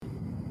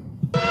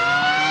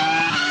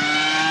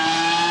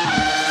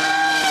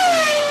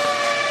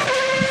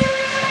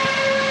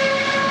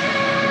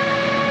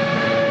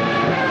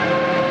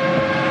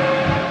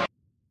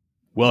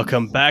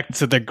Welcome back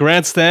to the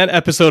Grandstand,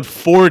 episode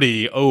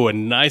 40. Oh, a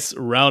nice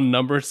round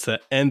number to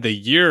end the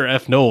year.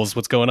 F. Knowles,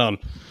 what's going on?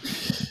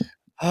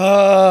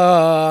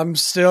 I'm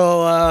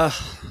still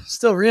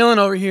reeling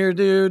over here,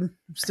 dude.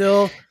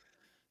 I'm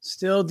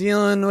still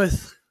dealing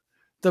with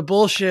the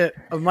bullshit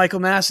of Michael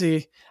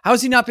Massey. How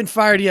has he not been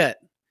fired yet?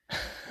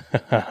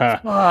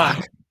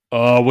 Fuck.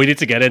 Oh, we need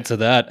to get into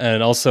that,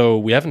 and also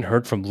we haven't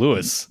heard from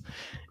Lewis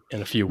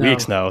in a few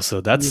weeks now,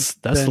 so that's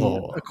a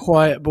little a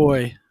quiet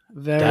boy.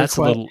 That's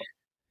quiet. A little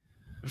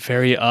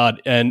very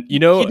odd. And you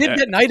know, he did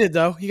get knighted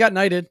though. He got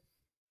knighted.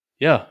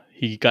 Yeah,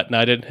 he got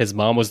knighted. His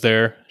mom was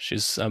there.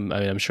 She's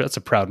I'm sure that's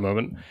a proud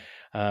moment.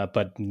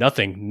 But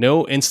nothing,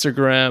 no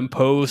Instagram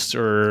post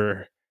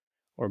or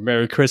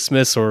Merry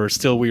Christmas or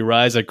Still We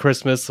Rise at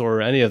Christmas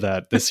or any of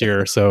that this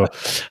year. So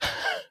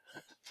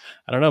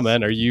I don't know,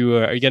 man. Are you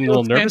getting a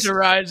little nervous? Santa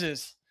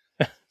rises.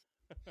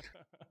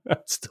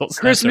 Still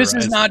Christmas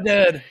is not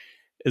dead.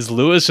 Is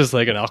Lewis just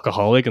like an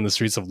alcoholic in the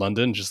streets of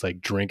London, just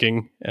like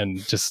drinking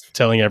and just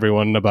telling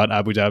everyone about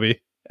Abu Dhabi?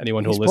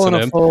 Anyone who'll listen to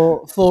him?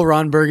 Full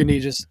Ron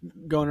Burgundy, just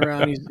going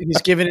around.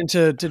 He's giving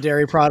into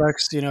dairy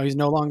products. You know, he's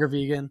no longer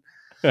vegan.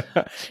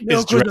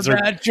 Milk was a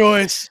bad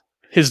choice.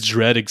 His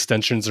dread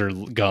extensions are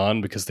gone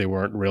because they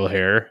weren't real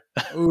hair.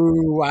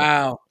 Ooh,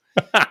 wow.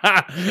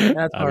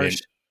 That's harsh.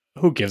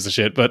 Who gives a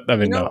shit? But I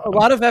mean, no. A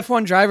lot of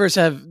F1 drivers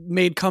have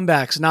made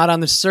comebacks, not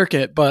on the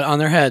circuit, but on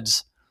their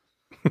heads.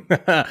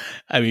 I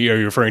mean, are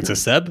you referring to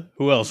Seb?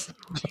 Who else?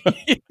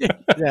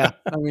 Yeah,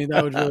 I mean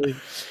that would be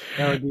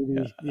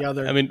the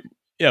other. I mean,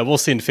 yeah, we'll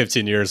see in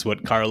 15 years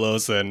what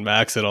Carlos and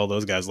Max and all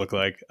those guys look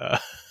like.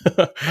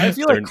 I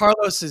feel like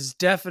Carlos is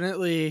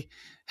definitely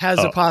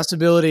has a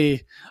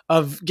possibility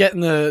of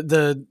getting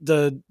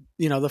the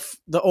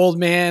old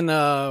man.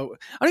 I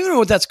don't even know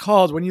what that's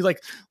called when you like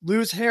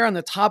lose hair on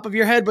the top of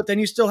your head, but then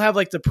you still have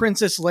like the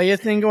Princess Leia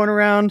thing going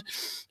around.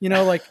 You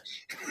know, like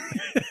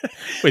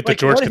wait, the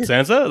George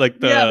Costanza, like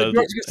the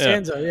George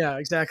Costanza, yeah,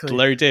 exactly. The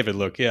Larry David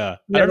look, yeah.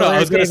 I don't know.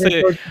 I was gonna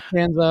say.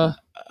 I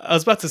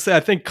was about to say, I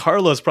think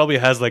Carlos probably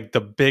has like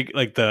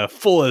the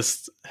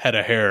fullest head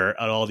of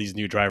hair on all these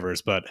new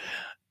drivers, but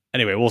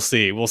anyway, we'll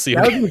see.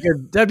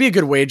 That'd be a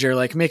good wager.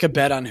 Like make a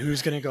bet on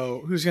who's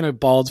gonna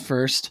bald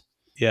first.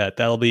 Yeah,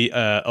 that'll be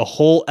a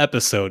whole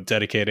episode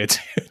dedicated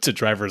to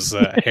drivers'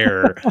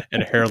 hair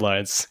and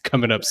hairlines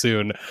coming up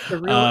soon.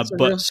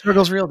 But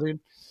struggle's real, dude.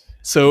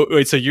 So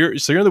wait, so you're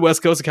on the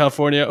West Coast of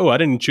California. Oh, I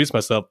didn't introduce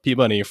myself. P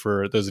Money,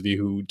 for those of you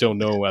who don't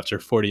know, after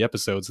 40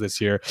 episodes this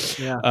year.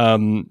 Yeah.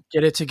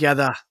 Get it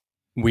together.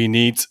 We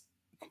need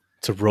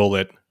to roll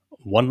it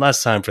one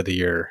last time for the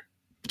year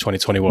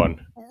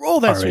 2021. Roll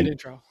that sweet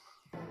intro.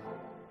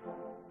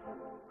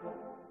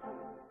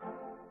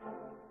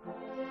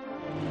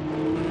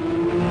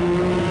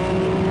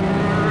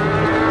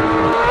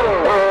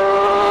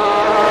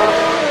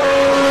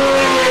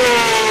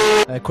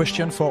 A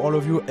question for all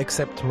of you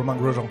except Romain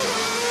Grosjean.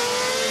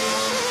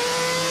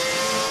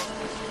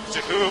 To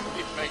whom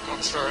it may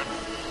concern,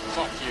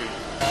 fuck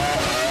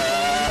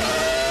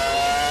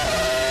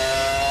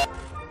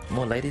you.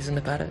 More ladies in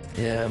the paddock?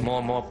 Yeah,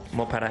 more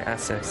paddock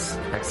access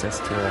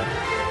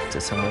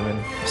to some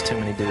women. There's too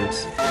many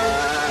dudes.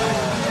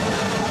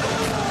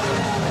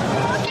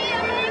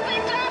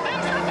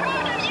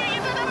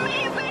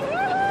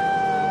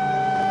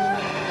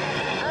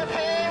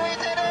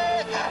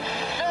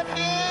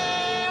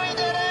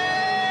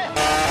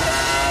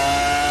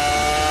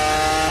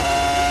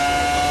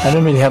 I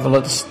don't really have a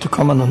lot to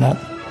comment on that,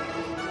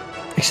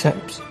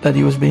 except that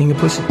he was being a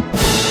pussy.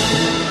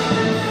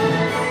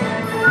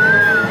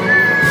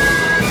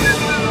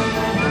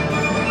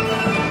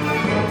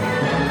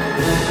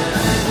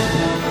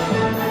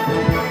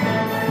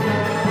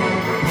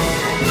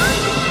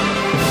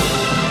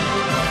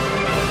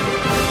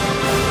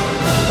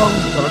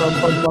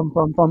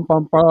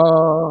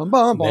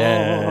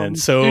 Man,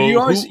 so dude, you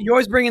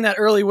always bring in that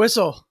early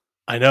whistle.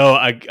 I know.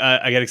 I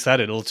get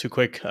excited a little too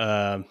quick.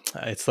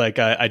 It's like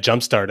I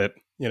jump started.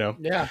 You know.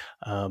 Yeah.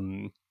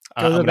 I'm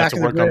gonna have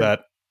to work on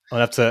that. I'll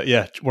have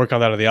to work on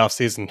that in the off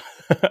season.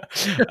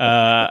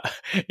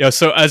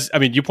 So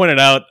you pointed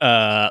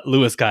out,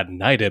 Lewis got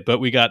knighted, but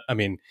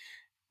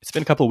it's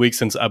been a couple of weeks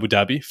since Abu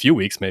Dhabi, few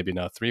weeks, maybe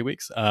now 3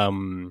 weeks.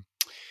 And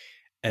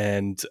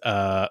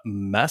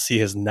Massey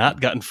has not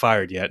gotten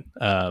fired yet.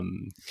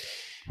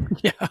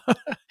 Yeah.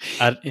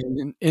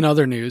 In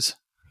other news.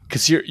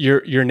 Because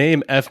your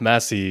name F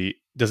Massey,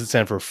 does it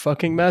stand for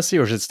fucking Massey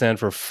or does it stand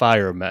for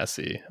fire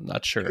Massey? I'm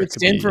not sure. It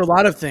stands for a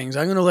lot of things.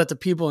 I'm going to let the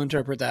people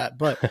interpret that.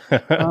 But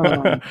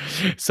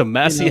so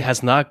Massey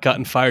has not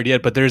gotten fired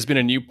yet, but there's been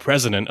a new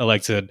president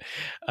elected,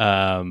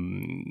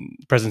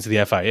 president of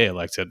the FIA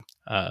elected.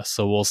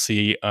 So we'll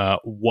see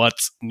what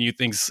new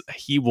things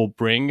he will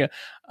bring.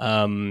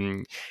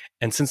 And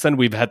since then,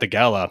 we've had the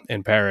gala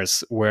in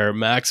Paris where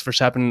Max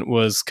Verstappen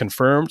was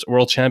confirmed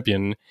world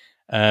champion.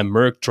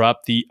 Merck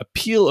dropped the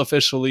appeal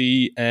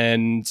officially,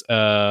 and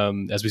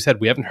as we said,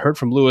 we haven't heard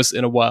from Lewis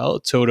in a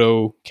while.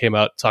 Toto came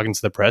out talking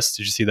to the press.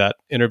 Did you see that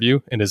interview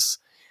in his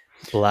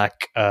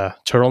black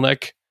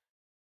turtleneck?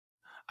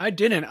 I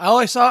didn't. All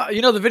I saw,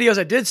 the videos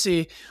I did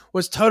see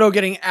was Toto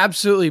getting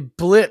absolutely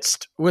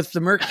blitzed with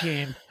the Merc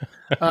team.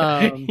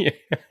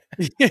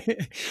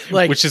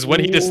 Which is when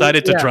he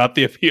decided to drop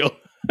the appeal.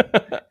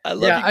 I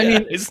love you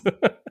guys.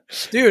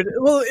 Dude,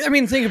 well, I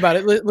mean, think about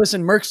it.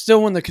 Listen, Merc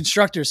still won the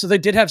constructors, so they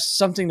did have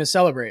something to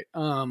celebrate,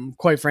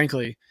 quite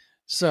frankly.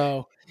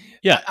 So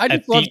yeah, I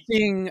just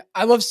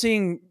love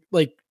seeing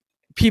like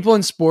people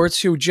in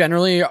sports who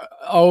generally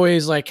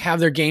always like have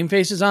their game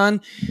faces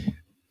on,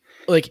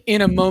 like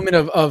in a moment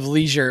of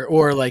leisure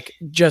or like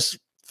just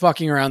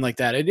fucking around like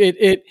that.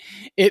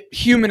 It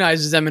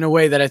humanizes them in a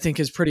way that I think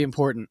is pretty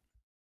important.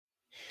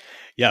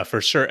 Yeah,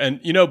 for sure. And,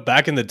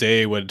 back in the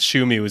day when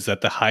Shumi was at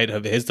the height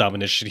of his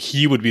domination,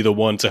 he would be the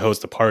one to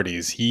host the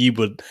parties.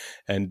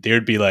 And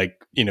there'd be like,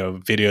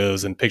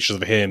 videos and pictures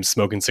of him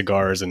smoking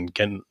cigars and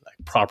getting like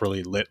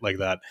properly lit like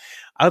that.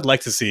 I'd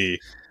like to see,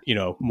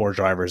 more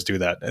drivers do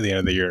that at the end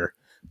of the year.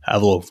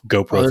 Have a little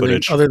GoPro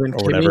footage other than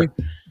or whatever.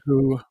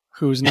 Kimmy,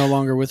 who's no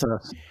longer with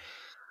us.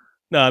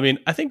 No, I mean,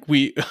 I think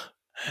in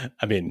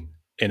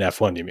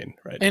F1, you mean,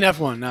 right? In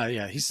F1, no,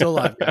 yeah, he's still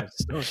alive, guys.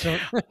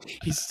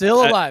 He's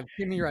still alive.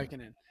 Kimi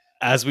Räikkönen.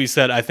 As we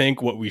said, I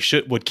think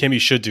what Kimi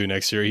should do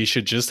next year, he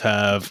should just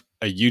have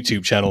a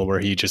YouTube channel where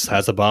he just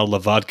has a bottle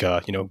of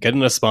vodka,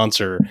 getting a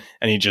sponsor,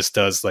 and he just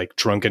does like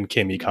drunken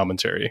Kimi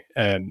commentary.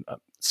 And I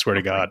swear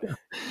to God,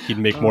 he'd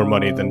make more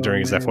money than during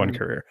his F1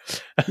 career.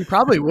 He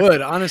probably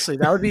would. Honestly,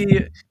 that would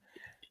be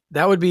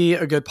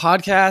a good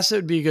podcast. It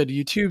would be a good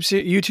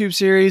YouTube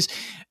series.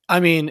 I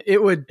mean,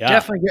 it would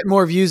definitely get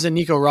more views than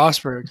Nico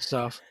Rosberg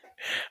stuff.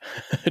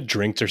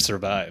 Drink to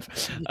survive.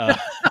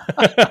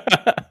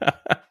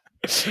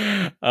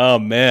 Oh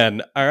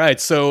man! All right,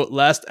 so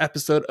last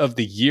episode of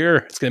the year.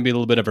 It's going to be a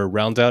little bit of a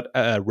roundup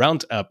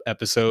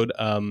episode.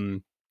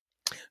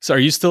 So are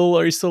you still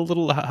a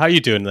little? How are you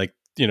doing? Like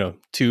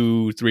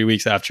 2-3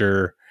 weeks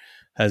after.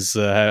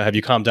 Have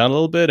you calmed down a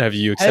little bit? Have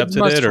you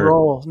accepted it? Or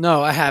roll.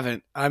 No, I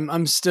haven't.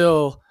 I'm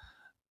still.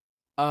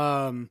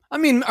 I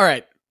mean, all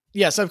right.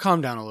 Yes, I've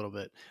calmed down a little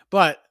bit,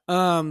 but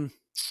in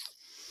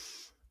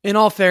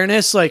all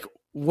fairness, like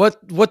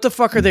what the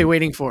fuck are they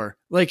waiting for?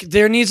 Like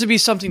there needs to be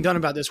something done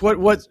about this.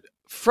 What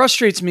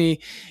frustrates me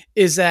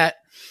is that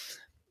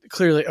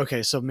clearly,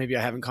 okay, so maybe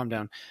I haven't calmed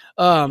down.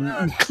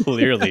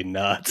 Clearly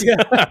not.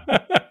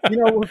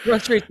 What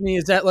frustrates me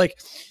is that like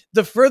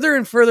the further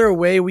and further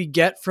away we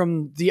get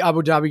from the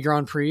Abu Dhabi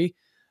Grand Prix,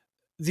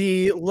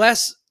 the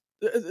less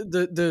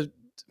the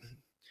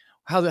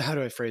how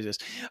do I phrase this?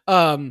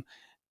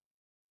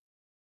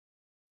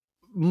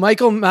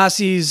 Michael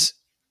Massey's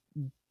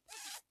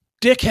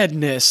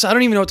dickheadness, I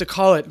don't even know what to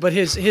call it, but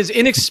his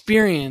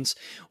inexperience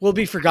will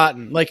be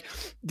forgotten. Like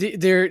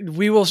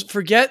we will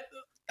forget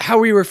how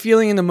we were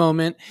feeling in the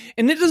moment.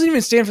 And it doesn't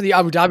even stand for the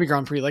Abu Dhabi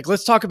Grand Prix. Like,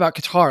 let's talk about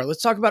Qatar.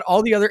 Let's talk about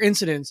all the other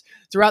incidents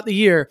throughout the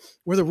year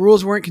where the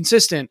rules weren't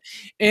consistent.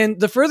 And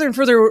the further and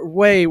further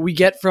away we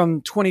get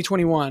from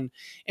 2021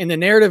 and the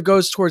narrative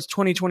goes towards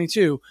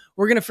 2022,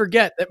 we're going to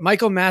forget that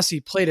Michael Massey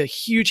played a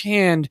huge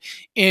hand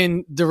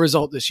in the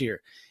result this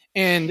year.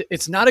 And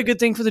it's not a good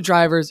thing for the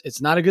drivers. It's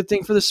not a good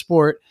thing for the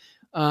sport.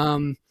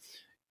 And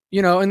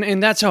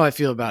that's how I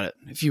feel about it.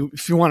 If you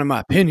wanted my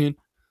opinion.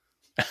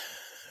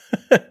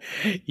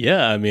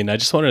 Yeah, I mean, I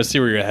just wanted to see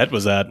where your head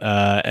was at,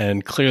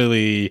 and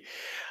clearly,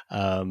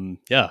 I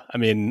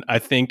mean,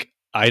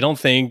 I don't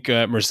think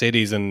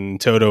Mercedes and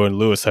Toto and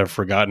Lewis have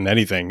forgotten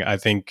anything. I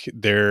think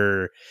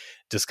they're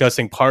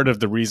discussing part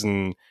of the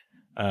reason.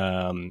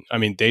 I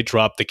mean, they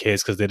dropped the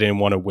case because they didn't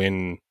want to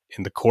win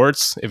in the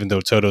courts, even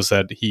though Toto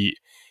said he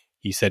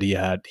said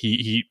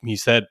he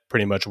said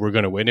pretty much we're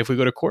going to win if we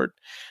go to court,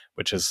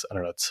 which is, I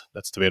don't know,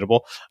 that's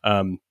debatable,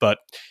 but.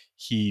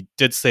 He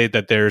did say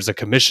that there's a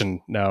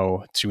commission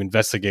now to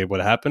investigate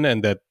what happened,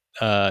 and that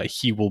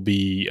he will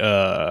be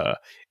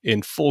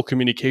in full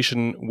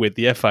communication with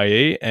the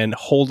FIA and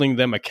holding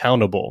them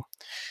accountable.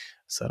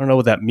 So I don't know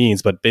what that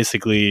means, but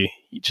basically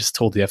he just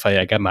told the FIA,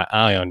 I got my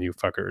eye on you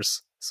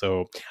fuckers.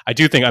 So I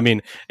do think, I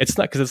mean, it's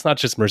not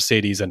just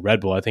Mercedes and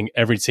Red Bull. I think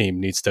every team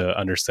needs to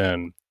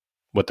understand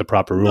what the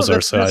proper rules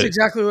are. So that's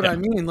exactly what I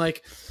mean.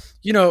 Like,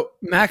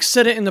 Max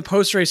said it in the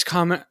post-race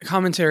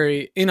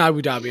commentary in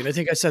Abu Dhabi, and I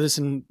think I said this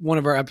in one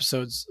of our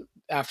episodes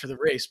after the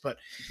race, but,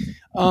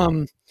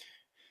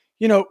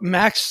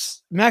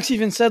 Max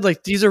even said,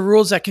 like, these are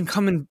rules that can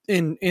come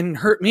and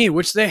hurt me,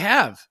 which they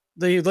have.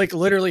 They, like,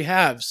 literally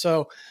have.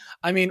 So,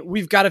 I mean,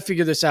 we've got to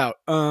figure this out.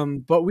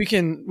 But we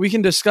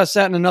can discuss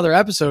that in another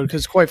episode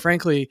because, quite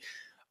frankly,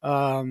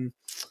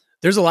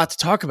 there's a lot to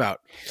talk about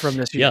from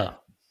this year. Yeah,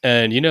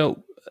 and,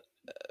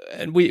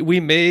 and we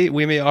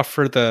may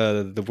offer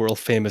the world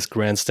famous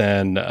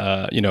grandstand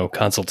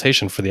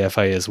consultation for the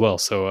FIA as well.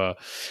 So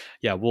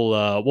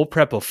we'll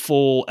prep a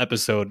full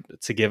episode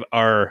to give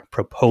our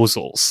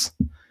proposals,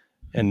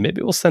 and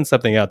maybe we'll send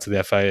something out to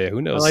the FIA.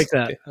 Who knows? I like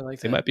that.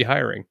 They might be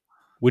hiring.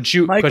 Would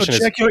you? Michael,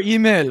 check your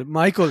email.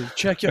 Michael,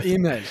 check your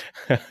email.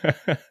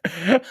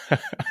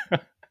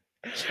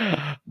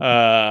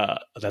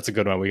 That's a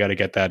good one. We got to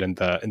get that in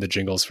the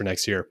jingles for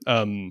next year.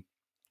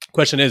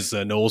 Question is,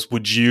 Knowles,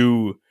 would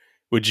you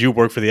would you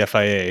work for the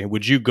FIA?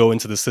 Would you go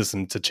into the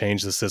system to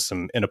change the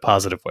system in a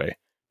positive way?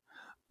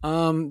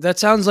 That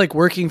sounds like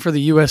working for the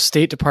U.S.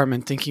 State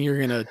Department, thinking you're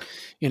gonna,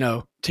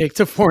 take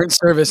the foreign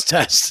service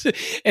test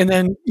and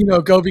then,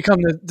 go become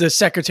the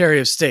Secretary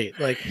of State.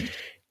 Like,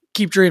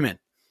 keep dreaming.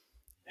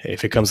 Hey,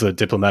 if it comes with a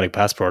diplomatic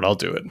passport, I'll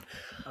do it.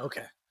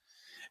 Okay.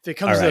 If it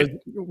comes to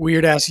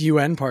weird ass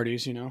UN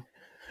parties,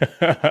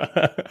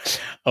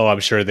 Oh, I'm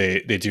sure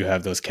they do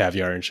have those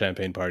caviar and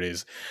champagne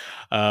parties.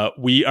 All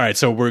right.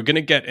 So we're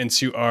gonna get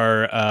into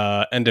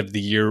our end of the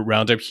year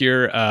roundup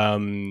here,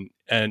 and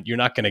you're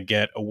not gonna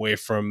get away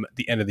from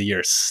the end of the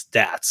year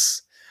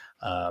stats.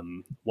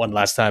 One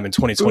last time in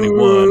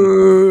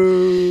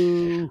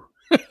 2021.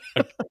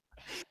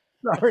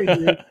 Sorry,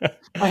 dude.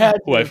 I had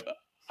to. Well,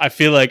 I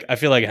feel like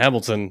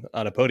Hamilton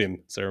on a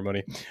podium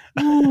ceremony.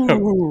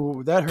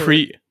 Ooh, that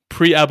hurt.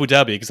 Pre Abu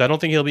Dhabi, because I don't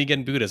think he'll be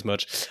getting booed as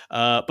much.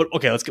 But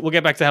okay, we'll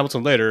get back to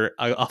Hamilton later.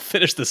 I'll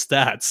finish the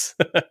stats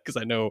because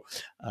I know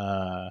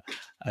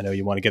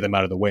you want to get them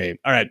out of the way.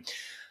 All right,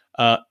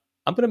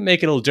 I'm gonna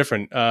make it a little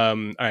different. All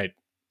right,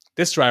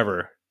 this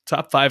driver,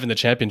 top 5 in the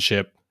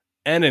championship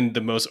and in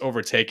the most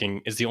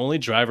overtaking, is the only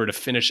driver to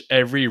finish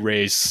every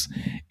race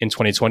in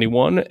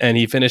 2021, and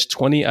he finished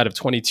 20 out of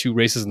 22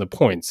 races in the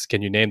points.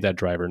 Can you name that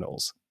driver,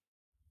 Knowles?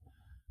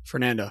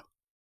 Fernando.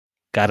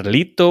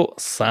 Carlito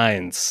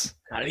Sainz.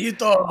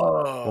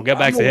 Carlito. We'll get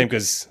back to him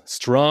because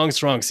strong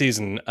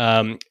season.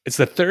 It's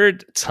the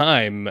third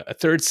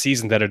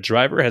season that a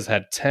driver has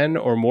had 10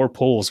 or more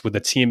poles with a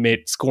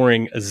teammate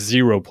scoring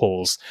 0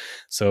 poles.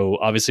 So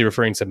obviously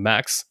referring to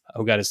Max,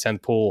 who got his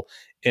 10th pole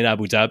in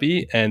Abu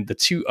Dhabi, and the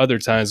 2 other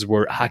times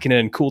were Hakkinen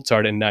and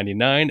Coulthard in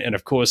 99, and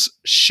of course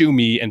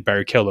Schumi and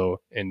Barrichello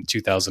in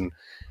 2000.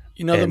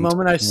 The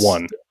moment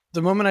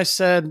I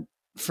said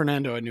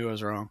Fernando, I knew I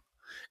was wrong.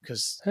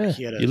 Because at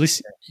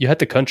least you had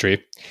the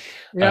country.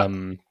 Yeah,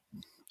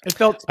 it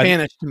felt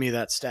Spanish to me,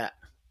 that stat.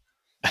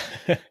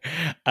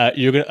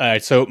 You're gonna. All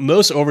right. So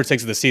most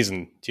overtakes of the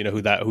season. Do you know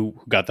who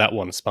got that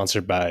one?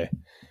 Sponsored by.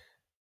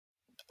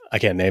 I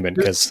can't name it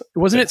because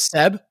wasn't it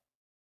Seb?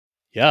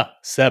 Yeah,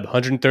 Seb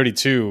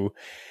 132,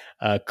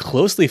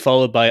 closely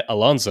followed by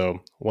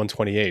Alonso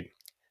 128.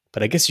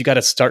 But I guess you got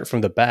to start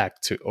from the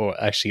back to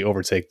actually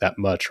overtake that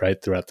much,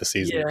 right, throughout the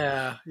season.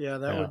 Yeah,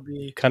 that would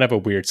be kind of a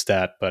weird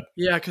stat, but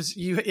yeah, because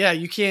you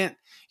can't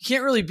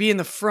really be in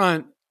the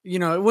front.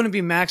 It wouldn't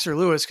be Max or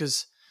Lewis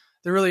because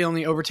they're really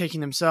only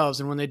overtaking themselves,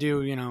 and when they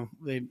do,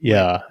 they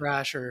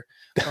crash or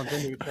bump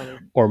into each other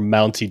or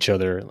mount each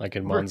other like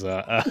in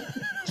Monza.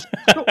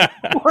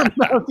 Or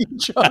mount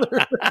each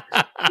other.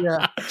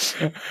 Yeah.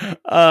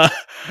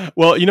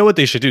 Well, you know what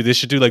they should do? They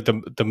should do like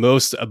the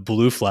most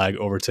blue flag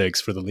overtakes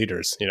for the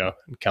leaders. And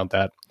count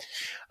that.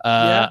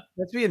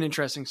 That'd be an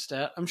interesting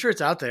stat. I'm sure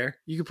it's out there.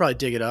 You could probably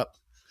dig it up.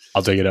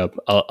 I'll dig it up.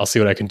 I'll see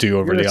what I can do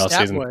over the off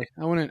season.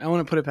 I want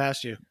to put it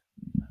past you.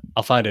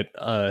 I'll find it.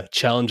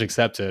 Challenge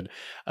accepted.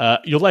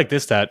 You'll like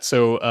this stat.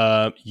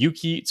 So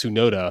Yuki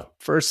Tsunoda,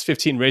 first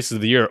 15 races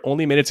of the year,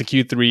 only made it to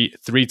Q3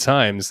 3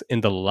 times. In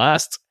the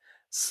last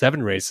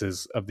 7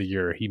 races of the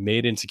year, he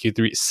made it into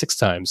Q3 6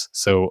 times.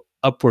 So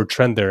upward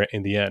trend there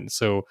in the end.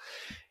 So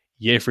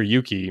yay for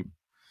Yuki.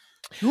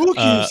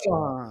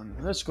 Yuki-san.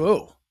 Let's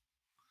go.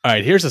 All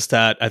right, here's a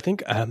stat.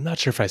 I'm not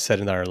sure if I said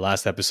in our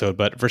last episode,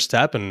 but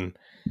Verstappen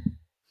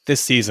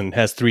this season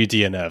has 3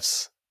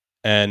 DNFs.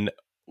 And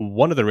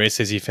one of the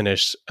races he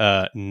finished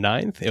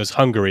 9th. It was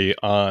Hungary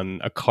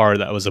on a car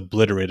that was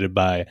obliterated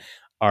by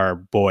our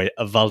boy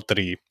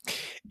Valtteri.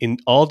 In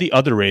all the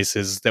other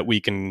races that we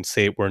can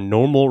say were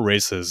normal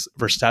races,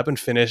 Verstappen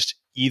finished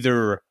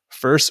either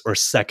first or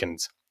second,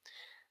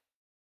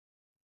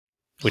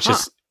 which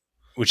is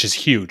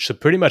huge. So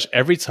pretty much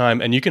every time,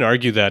 and you can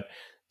argue that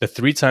the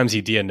 3 times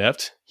he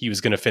DNF'd, he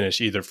was going to finish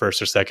either first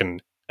or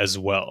second as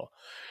well.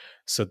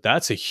 So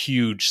that's a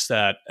huge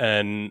stat.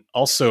 And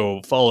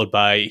also followed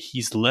by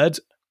he's led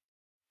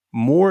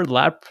more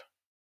laps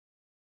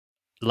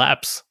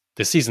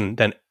this season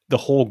than the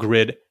whole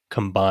grid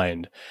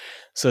combined.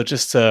 So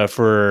just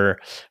for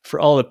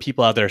all the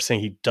people out there saying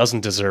he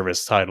doesn't deserve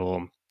his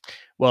title,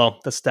 well,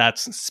 the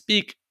stats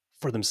speak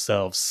for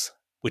themselves,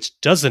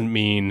 which doesn't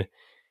mean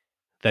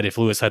that if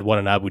Lewis had won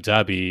in Abu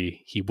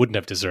Dhabi, he wouldn't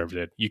have deserved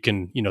it. You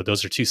can,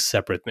 those are 2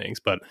 separate things,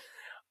 but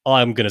all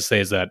I'm going to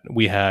say is that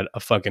we had a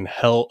fucking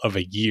hell of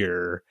a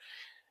year.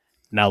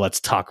 Now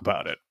let's talk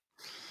about it.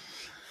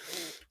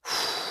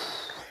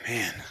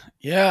 Man.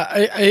 Yeah,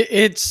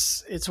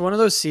 it's one of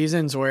those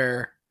seasons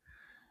where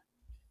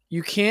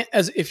you can't,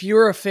 if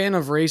you're a fan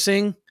of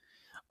racing,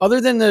 other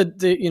than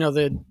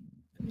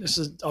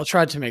I'll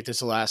try to make this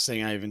the last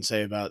thing I even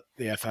say about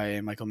the FIA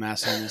and Michael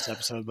Masi in this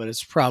episode, but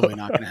it's probably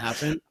not going to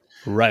happen.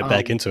 Right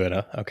back into it,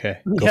 huh? Okay,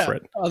 go for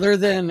it. Other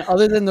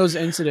than those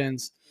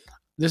incidents,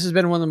 this has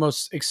been one of the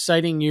most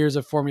exciting years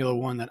of Formula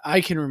One that I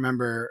can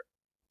remember.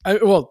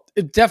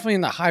 Definitely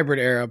in the hybrid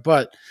era,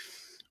 but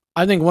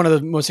I think one of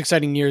the most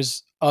exciting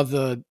years of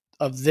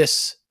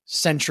this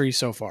century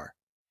so far.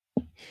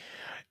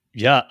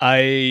 Yeah,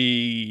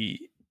 I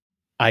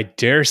I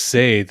dare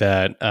say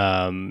that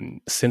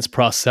since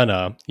Prost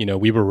Senna,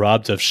 we were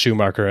robbed of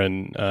Schumacher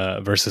and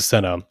versus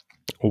Senna.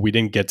 We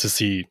didn't get to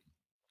see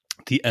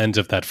the end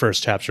of that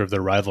first chapter of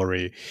the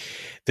rivalry.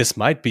 This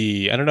might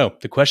be, I don't know,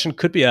 the question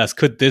could be asked,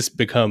 could this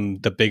become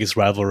the biggest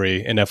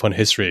rivalry in F1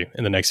 history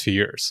in the next few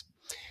years?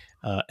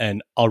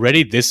 And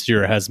already this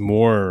year has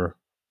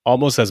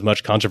almost as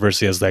much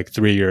controversy as like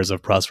 3 years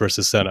of Prost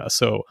versus Senna.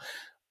 So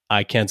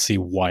I can't see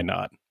why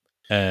not.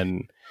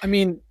 And I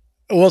mean,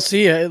 we'll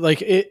see.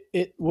 Like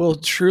it will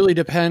truly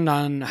depend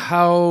on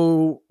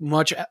how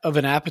much of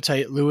an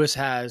appetite Lewis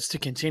has to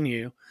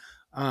continue.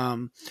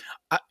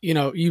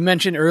 You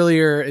mentioned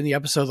earlier in the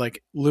episode,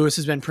 like Lewis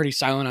has been pretty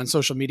silent on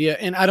social media,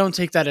 and I don't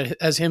take that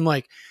as him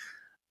like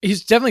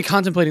he's definitely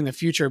contemplating the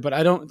future, but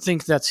I don't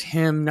think that's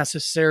him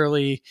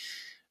necessarily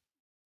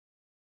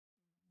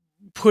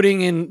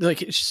putting in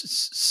like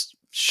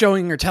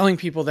showing or telling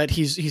people that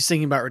he's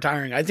thinking about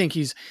retiring. I think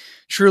he's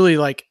truly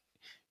like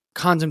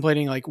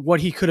contemplating like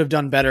what he could have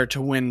done better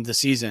to win the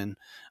season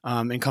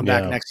and come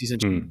back next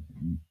season.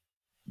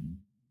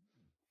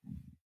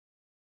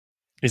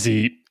 Is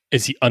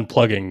he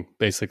unplugging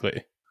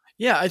basically?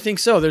 Yeah, I think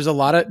so. There's a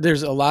lot of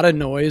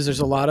noise. There's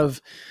a lot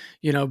of,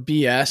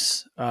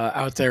 BS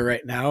out there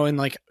right now. And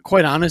like,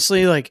 quite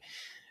honestly, like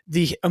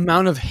the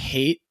amount of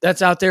hate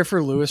that's out there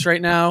for Lewis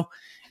right now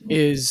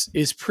is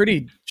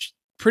pretty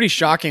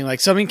shocking.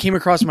 Like something came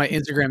across my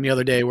Instagram the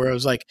other day where it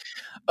was like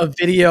a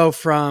video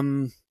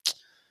from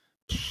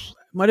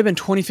might have been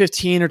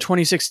 2015 or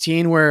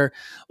 2016 where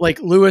like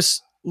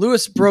Lewis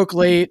broke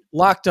late,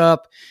 locked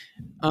up,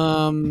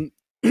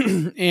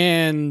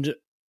 and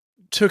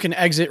took an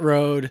exit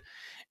road,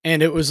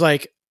 and it was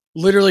like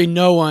literally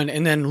no one,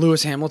 and then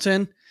Lewis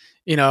Hamilton,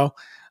 because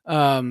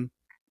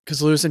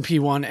Lewis and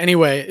P1.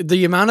 Anyway,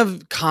 the amount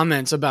of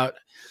comments about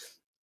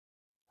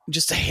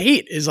just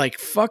hate is like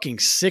fucking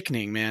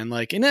sickening, man.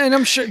 Like, and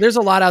I'm sure there's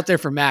a lot out there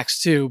for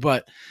Max too,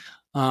 but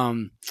I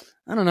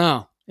don't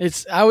know.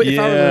 If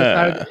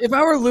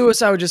I were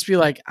Lewis, I would just be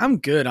like, I'm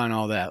good on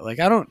all that. Like,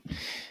 I don't,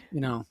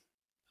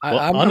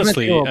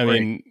 honestly, I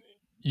mean,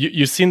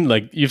 you've seen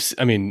like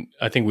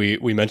I think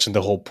we mentioned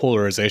the whole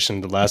polarization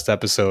in the last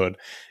episode,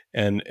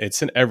 and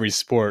it's in every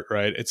sport,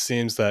 right? It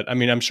seems that,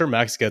 I'm sure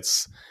Max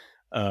gets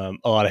a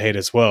lot of hate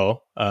as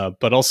well,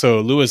 but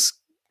also Lewis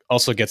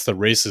also gets the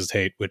racist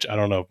hate, which I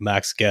don't know if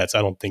Max gets.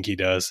 I don't think he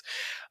does,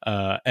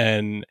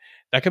 and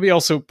that could be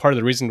also part of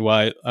the reason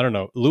why, I don't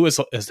know, Lewis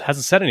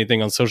hasn't said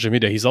anything on social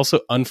media. He's also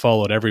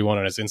unfollowed everyone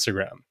on his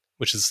Instagram,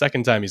 which is the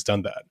second time he's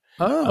done that.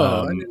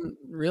 Oh, I didn't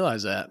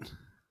realize that.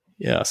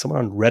 Yeah,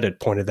 someone on Reddit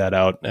pointed that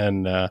out,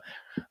 and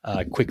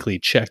I quickly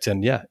checked,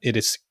 and yeah, it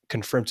is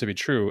confirmed to be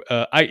true.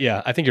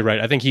 I think you're right.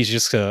 I think he's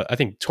just. I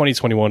think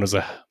 2021 was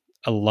a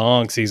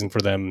long season for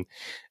them,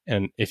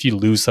 and if you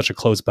lose such a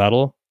close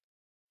battle,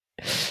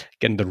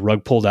 getting the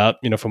rug pulled out,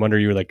 from under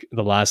you like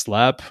the last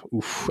lap,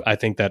 I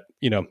think that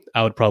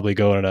I would probably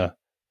go on a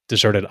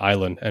deserted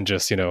island and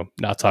just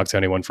not talk to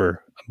anyone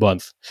for a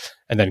month,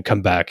 and then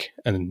come back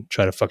and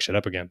try to fuck shit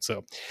up again.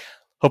 So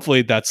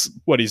hopefully that's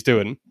what he's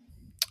doing.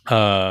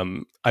 I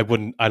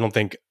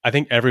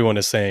think everyone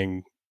is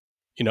saying,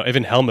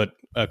 even Helmut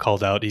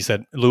called out, he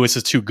said Lewis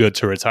is too good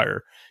to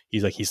retire.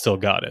 He's like, he still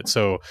got it.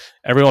 So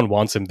everyone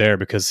wants him there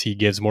because he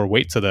gives more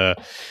weight to the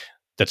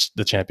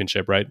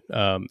championship, right?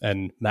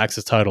 And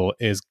Max's title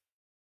is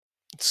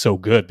so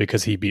good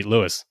because he beat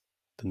Lewis.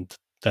 And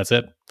that's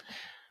it.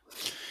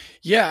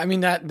 Yeah, I mean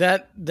that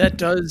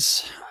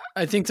does.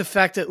 I think the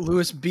fact that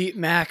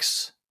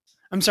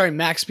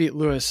Max beat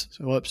Lewis.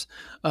 Whoops,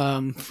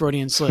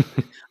 Freudian slip.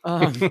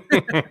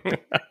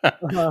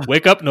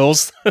 Wake up,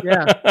 Knowles.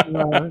 Yeah,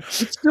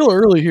 it's still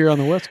early here on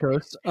the West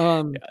Coast.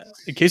 In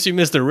case you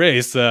missed the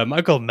race,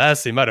 Michael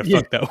Massey might have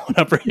fucked that one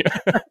up for you.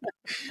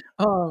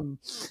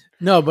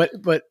 No,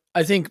 but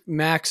I think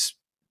Max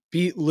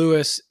beat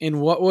Lewis in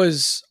what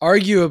was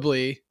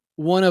arguably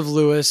one of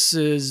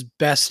Lewis's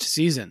best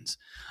seasons.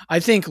 I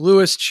think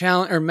Lewis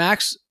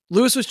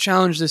was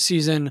challenged this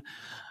season,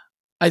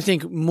 I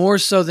think more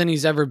so than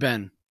he's ever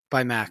been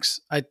by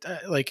Max. I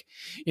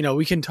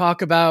we can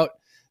talk about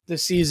the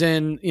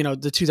season,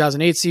 the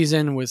 2008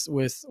 season with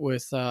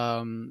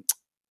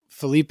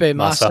Felipe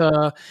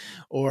Massa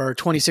or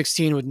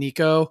 2016 with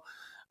Nico.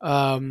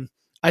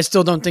 I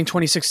still don't think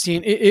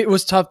 2016, it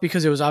was tough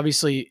because it was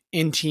obviously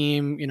in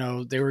team,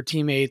 they were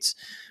teammates,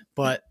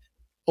 but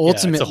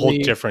ultimately it's a whole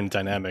different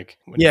dynamic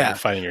when you're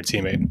fighting your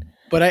teammate.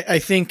 But I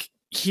think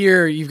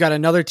here you've got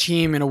another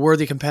team and a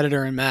worthy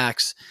competitor in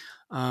Max.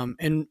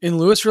 And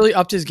Lewis really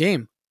upped his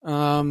game.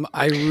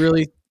 I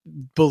really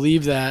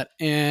believe that.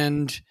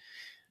 And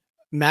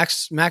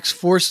Max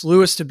forced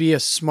Lewis to be a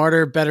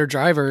smarter, better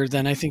driver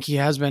than I think he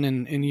has been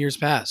in years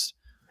past.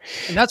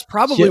 And that's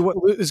probably what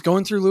is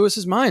going through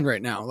Lewis's mind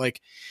right now.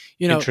 Like,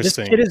 this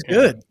kid is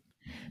good.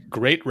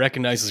 Great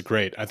recognizes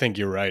great. I think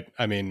you're right.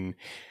 I mean,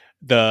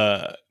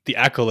 the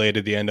accolade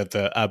at the end of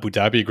the Abu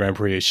Dhabi Grand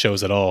Prix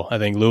shows it all. I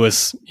think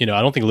Lewis, I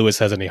don't think Lewis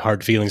has any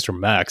hard feelings for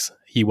Max.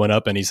 He went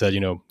up and he said,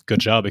 good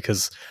job,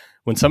 because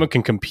when someone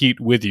can compete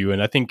with you,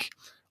 and I think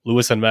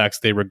Lewis and Max,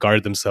 they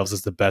regard themselves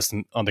as the best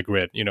on the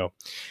grid,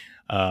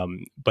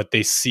 but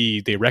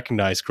they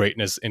recognize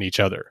greatness in each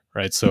other,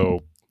 right?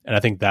 So, and I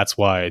think that's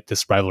why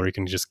this rivalry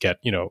can just get,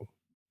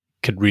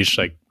 could reach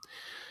like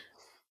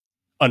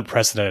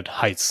unprecedented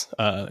heights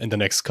in the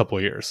next couple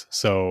of years.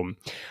 So,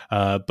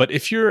 but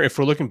if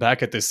we're looking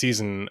back at this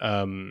season,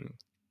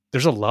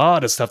 there's a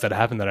lot of stuff that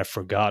happened that I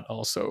forgot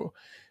also.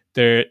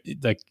 There,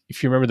 like,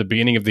 if you remember the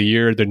beginning of the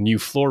year, the new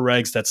floor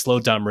regs that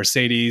slowed down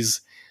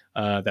Mercedes,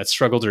 that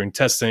struggled during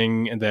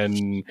testing, and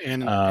then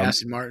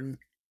Aston Martin.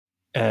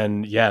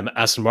 And yeah,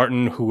 Aston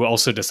Martin, who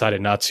also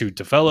decided not to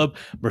develop.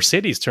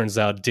 Mercedes, turns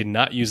out, did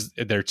not use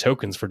their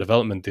tokens for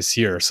development this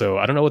year. So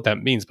I don't know what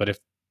that means, but if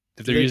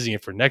they're using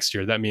it for next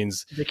year, that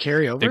means they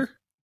carry over.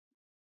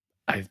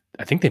 I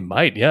think they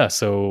might, yeah.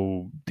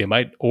 So they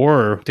might,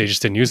 or they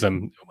just didn't use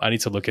them. I need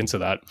to look into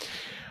that.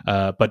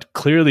 But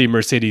clearly,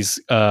 Mercedes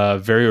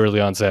very early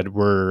on said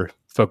we're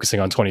focusing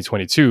on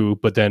 2022,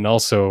 but then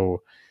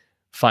also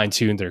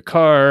fine-tuned their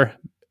car,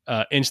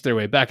 inched their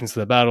way back into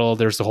the battle.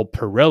 There's the whole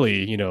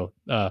Pirelli, with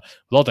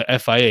all the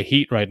FIA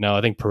heat right now.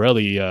 I think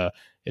Pirelli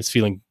is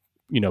feeling,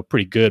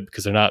 pretty good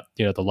because they're not,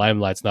 the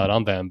limelight's not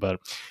on them. But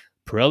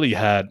Pirelli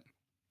had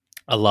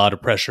a lot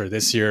of pressure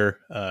this year,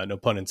 no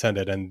pun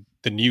intended. And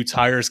the new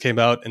tires came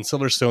out in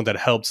Silverstone that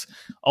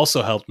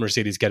also helped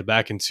Mercedes get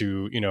back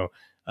into,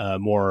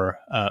 more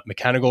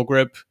mechanical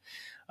grip.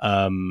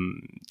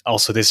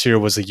 Also, this year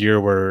was a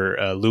year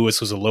where Lewis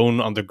was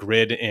alone on the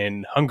grid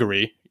in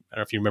Hungary. I don't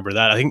know if you remember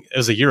that. I think it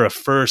was a year of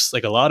first,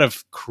 like a lot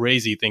of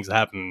crazy things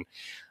happened.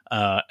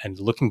 And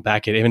looking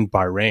back at even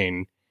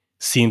Bahrain,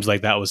 seems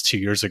like that was 2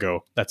 years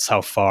ago. That's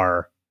how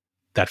far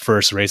that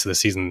first race of the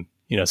season,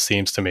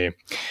 seems to me.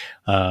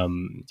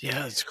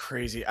 Yeah, it's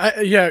crazy.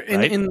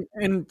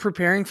 In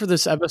preparing for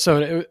this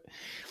episode,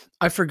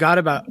 I forgot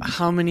about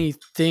how many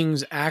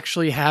things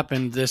actually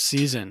happened this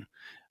season.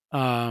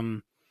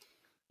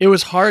 It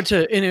was hard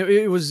to, and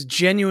it was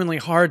genuinely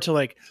hard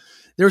to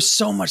there was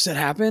so much that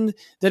happened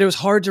that it was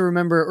hard to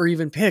remember or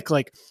even pick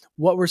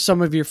what were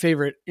some of your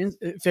favorite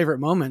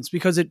moments,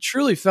 because it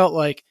truly felt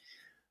like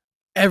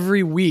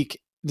every week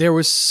there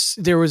was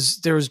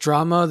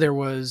drama, there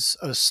was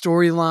a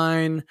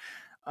storyline,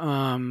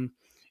 and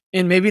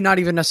maybe not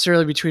even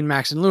necessarily between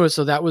Max and Lewis.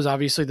 So that was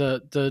obviously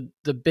the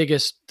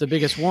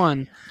biggest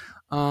one.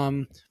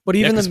 But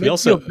even the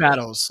midfield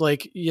battles,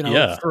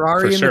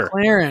 Ferrari and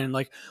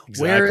McLaren,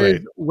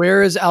 exactly.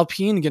 where is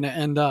Alpine going to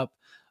end up?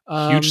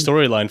 Huge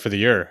storyline for the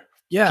year.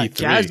 Yeah,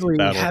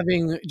 Gasly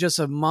having just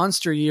a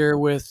monster year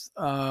with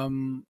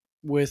AlphaTauri.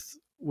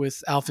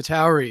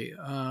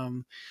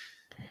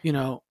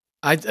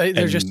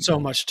 There's just so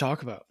much to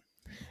talk about.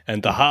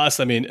 And the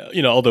Haas,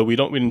 although we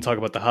didn't talk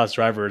about the Haas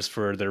drivers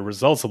for their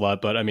results a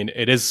lot, but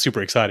it is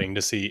super exciting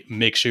to see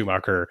Mick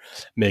Schumacher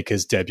make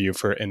his debut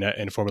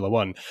in Formula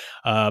One.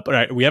 But all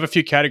right, we have a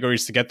few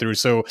categories to get through.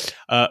 So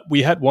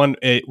we had one,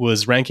 it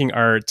was ranking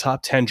our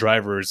top 10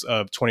 drivers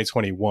of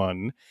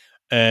 2021.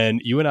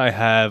 And you and I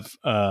have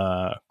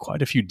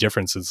quite a few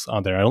differences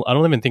on there. I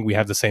don't even think we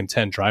have the same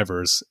 10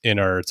 drivers in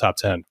our top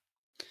 10.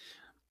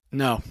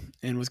 No,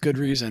 and with good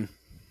reason.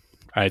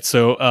 All right,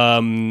 so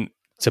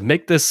to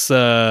make this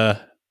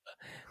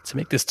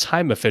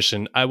time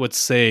efficient, I would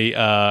say,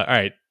 all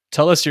right,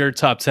 tell us your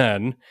top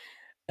 10,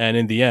 and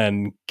in the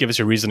end, give us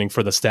your reasoning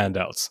for the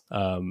standouts.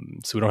 So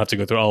we don't have to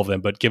go through all of them,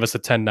 but give us a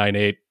 10, 9,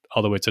 8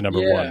 all the way to number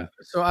 1.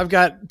 So I've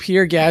got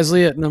Pierre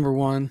Gasly at number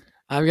 1.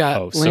 I've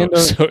got Lando.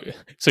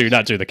 So you're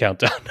not doing the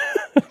countdown.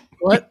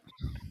 What?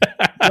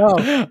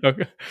 No.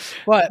 Okay.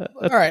 But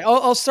all right,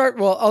 I'll start.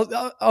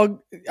 Well,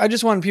 I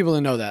just want people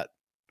to know that.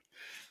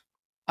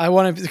 I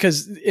want to,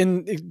 because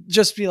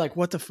just be like,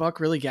 what the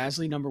fuck, really,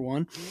 Gasly number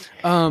 1?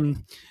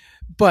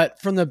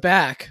 But from the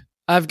back,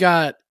 I've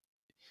got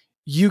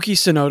Yuki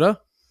Tsunoda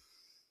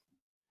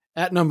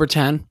at number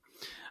 10.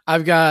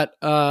 I've got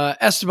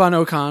Esteban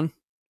Ocon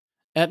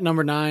at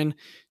number 9.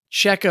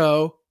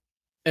 Checo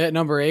at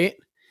number 8.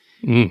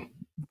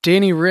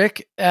 Danny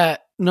Rick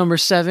at number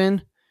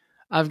 7.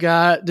 I've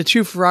got the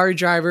 2 Ferrari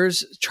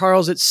drivers,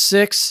 Charles at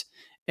 6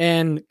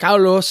 and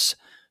Carlos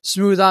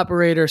Smooth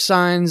Operator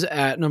Sainz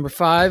at number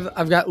 5.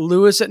 I've got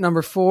Lewis at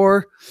number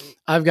 4.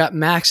 I've got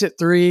Max at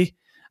 3.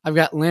 I've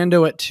got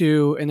Lando at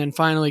 2, and then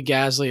finally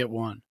Gasly at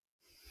 1.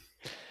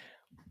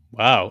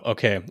 Wow.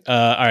 Okay.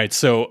 All right.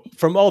 So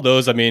from all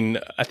those, I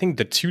think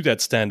the 2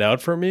 that stand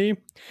out for me,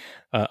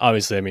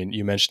 obviously,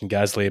 you mentioned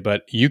Gasly,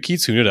 but Yuki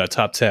Tsunoda,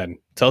 top 10.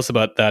 Tell us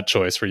about that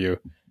choice for you.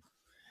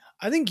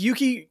 I think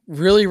Yuki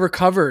really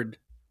recovered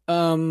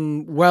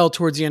well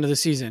towards the end of the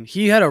season.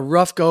 He had a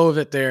rough go of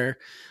it there.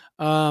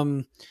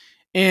 And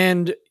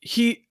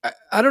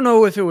I don't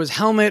know if it was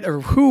Helmut or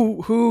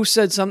who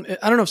said something.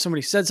 I don't know if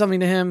somebody said something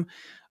to him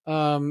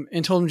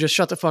and told him just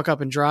shut the fuck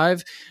up and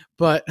drive.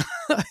 But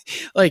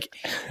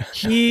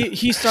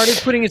he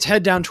started putting his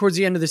head down towards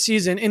the end of the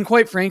season. And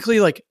quite frankly,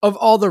 of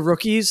all the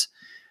rookies,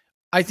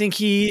 I think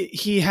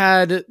he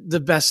had the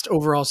best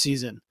overall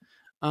season.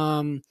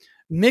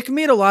 Mick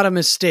made a lot of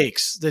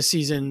mistakes this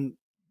season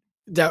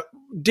that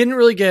didn't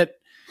really get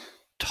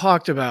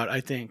talked about,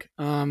 I think.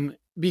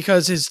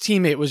 because his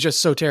teammate was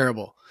just so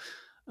terrible.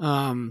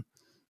 Mazepin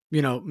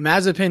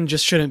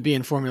just shouldn't be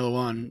in Formula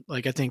One.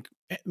 Like, I think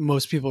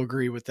most people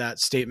agree with that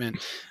statement.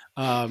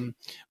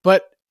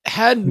 But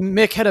had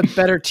Mick had a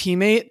better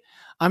teammate,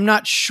 I'm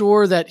not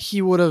sure that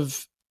he would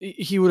have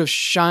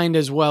shined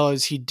as well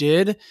as he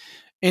did.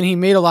 And he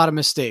made a lot of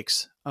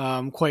mistakes,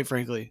 quite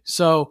frankly.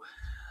 So,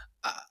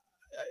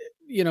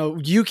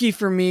 Yuki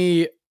for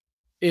me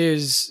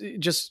is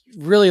just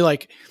really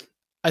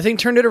I think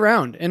turned it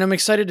around, and I'm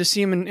excited to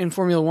see him in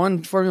Formula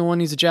One. Formula One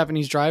needs a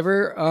Japanese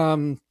driver.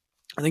 I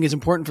think it's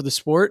important for the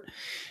sport,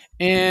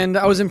 and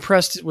I was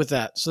impressed with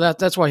that. So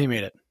that's why he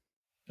made it.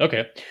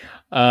 Okay.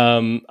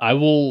 I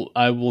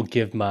will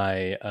give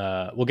my,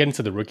 we'll get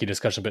into the rookie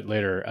discussion a bit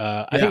later.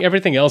 I think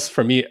everything else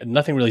for me,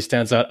 nothing really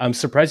stands out. I'm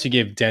surprised you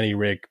gave Danny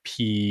Rick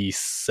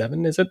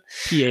P7, is it?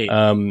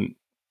 P8.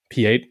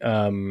 P8.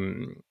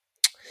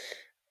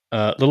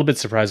 A little bit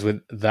surprised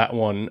with that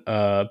one.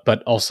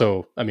 But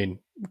also, I mean,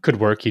 could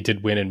work. He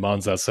did win in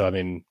Monza. So, I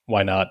mean,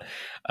 why not?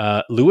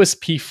 Lewis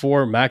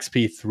P4, Max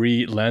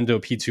P3, Lando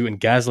P2, and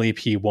Gasly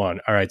P1.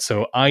 All right.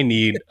 So I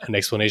need an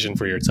explanation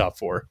for your top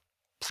four,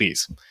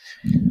 please.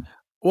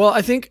 Well,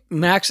 I think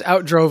Max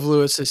outdrove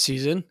Lewis this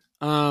season.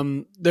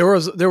 There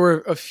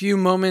were a few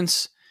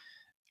moments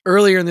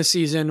earlier in the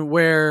season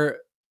where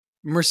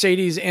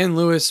Mercedes and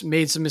Lewis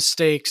made some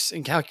mistakes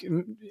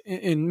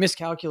and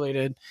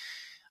miscalculated.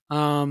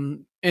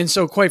 And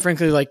so, quite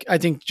frankly, I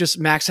think just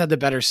Max had the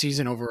better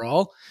season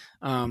overall.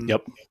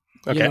 Yep.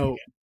 Okay.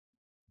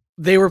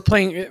 They were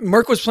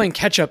Merc was playing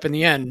catch up in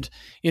the end,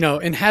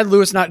 and had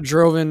Lewis not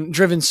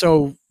driven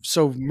so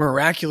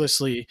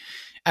miraculously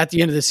at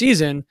the end of the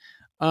season,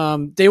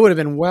 they would have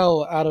been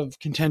well out of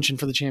contention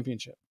for the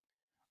championship.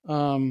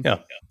 And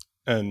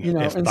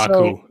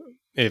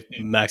if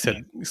Max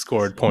had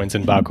scored points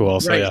in Baku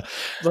also, right. Yeah.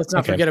 Let's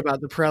not forget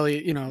about the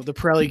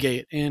Pirelli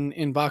gate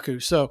in Baku.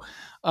 So,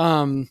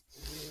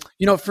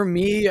 for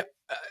me,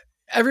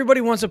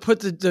 everybody wants to put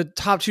the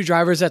top two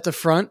drivers at the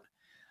front,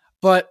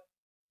 but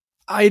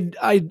I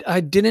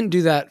didn't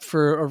do that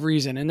for a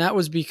reason. And that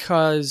was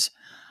because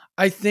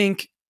I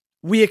think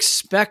we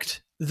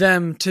expect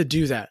them to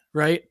do that,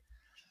 right?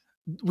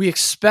 We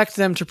expect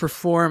them to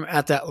perform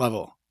at that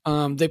level.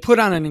 They put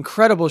on an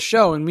incredible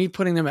show, and me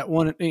putting them at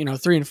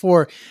 3 and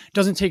 4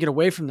 doesn't take it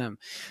away from them.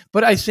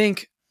 But I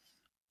think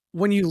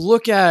when you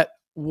look at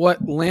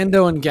what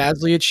Lando and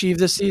Gasly achieved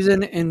this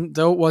season, and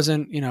though it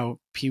wasn't,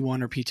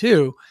 P1 or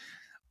P2,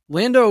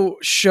 Lando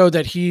showed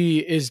that he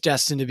is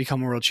destined to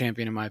become a world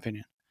champion, in my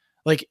opinion.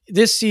 Like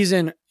this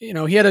season, he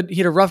had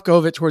a rough go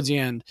of it towards the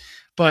end,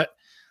 but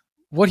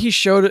what he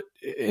showed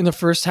in the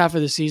first half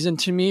of the season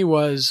to me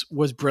was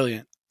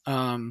brilliant.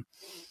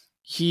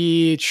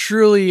 He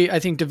truly, I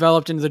think,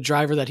 developed into the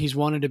driver that he's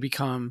wanted to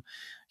become.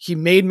 He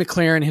made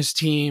McLaren his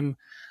team,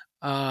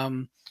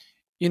 and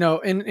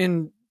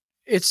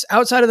it's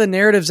outside of the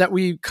narratives that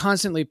we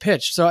constantly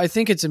pitch. So I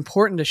think it's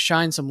important to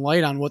shine some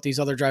light on what these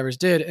other drivers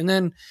did. And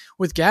then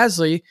with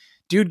Gasly,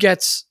 dude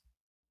gets,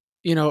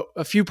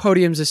 a few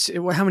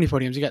podiums. How many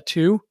podiums? You got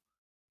 2?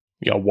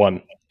 You got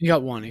 1. You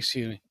got 1,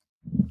 excuse me.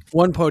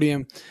 1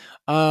 podium.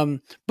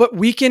 But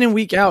week in and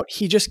week out,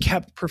 he just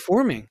kept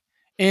performing.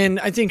 And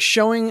I think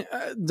showing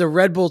the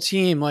Red Bull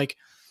team,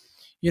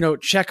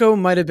 Checo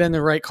might have been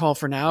the right call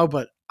for now,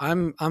 but I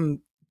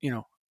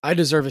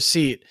deserve a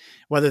seat.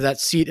 Whether that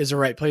seat is the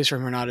right place for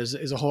him or not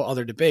is a whole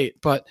other debate.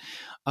 But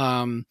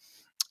I'm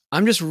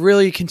just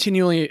really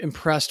continually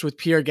impressed with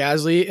Pierre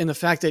Gasly and the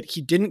fact that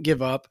he didn't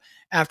give up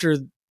after,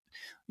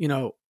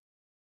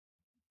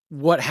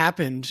 what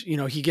happened.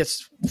 He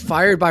gets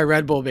fired by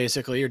Red Bull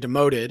basically, or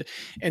demoted,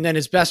 and then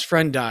his best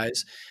friend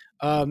dies.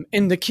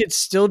 And the kid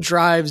still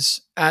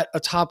drives at a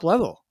top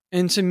level.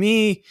 And to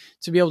me,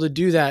 to be able to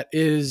do that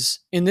is,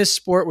 in this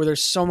sport where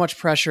there's so much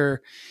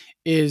pressure,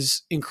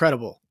 is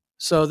incredible.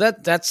 So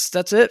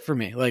that's it for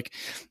me.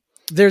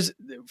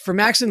 For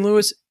Max and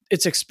Lewis,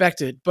 it's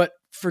expected, but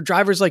for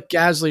drivers like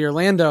Gasly or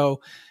Lando,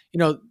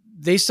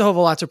 they still have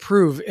a lot to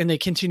prove, and they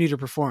continue to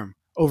perform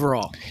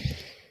overall.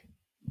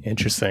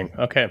 Interesting.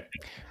 Okay.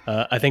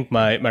 I think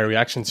my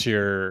reaction to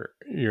your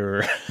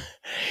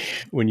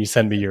when you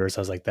send me yours,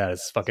 I was like, that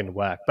is fucking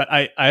whack. But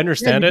I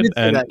understand it.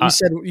 And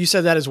you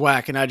said that is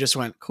whack, and I just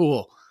went,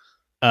 cool.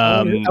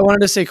 I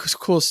wanted to say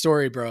cool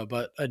story, bro,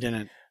 but I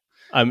didn't.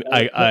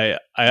 I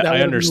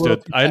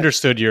understood. I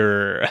understood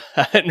I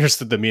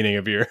understood the meaning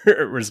of your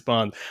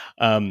response.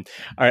 All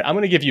right, I'm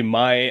going to give you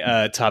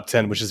my top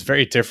 10, which is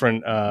very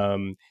different.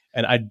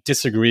 And I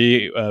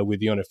disagree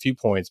with you on a few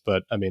points,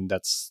 but I mean,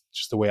 that's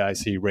just the way I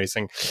see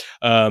racing.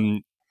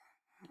 Believe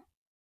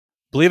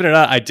it or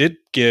not, I did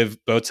give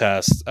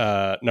Bottas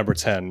number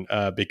 10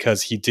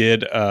 because he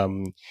did,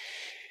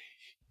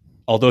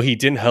 although he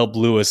didn't help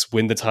Lewis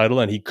win the title,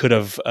 and he could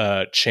have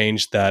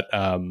changed that.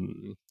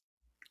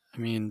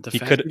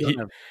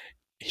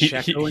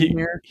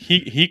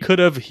 He could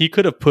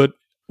have put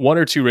 1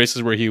 or 2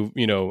 races where he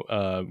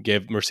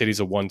gave Mercedes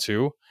a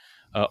 1-2.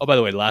 Oh, by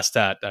the way, last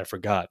stat that I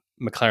forgot: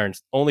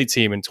 McLaren's only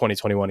team in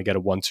 2021 to get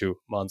a 1-2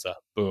 Monza.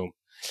 Boom.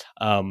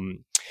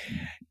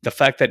 the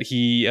fact that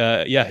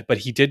but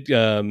he did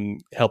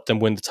help them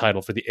win the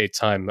title for the 8th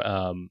time,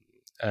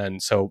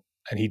 and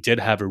he did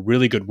have a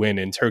really good win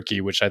in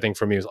Turkey, which I think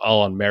for me was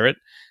all on merit,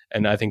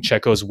 and I think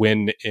Checo's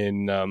win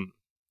in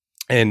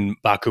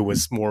Baku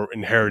was more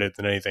inherited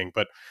than anything,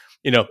 but.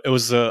 It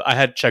was. I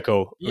had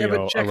Checo,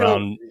 Checo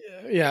around.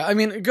 Yeah, I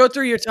mean, go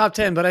through your top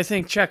 10, but I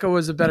think Checo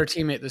was a better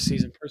teammate this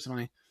season,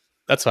 personally.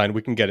 That's fine.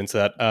 We can get into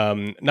that.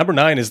 Number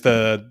 9 is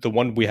the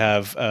one we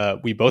have.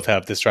 We both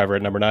have this driver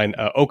at number 9,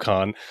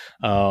 Ocon.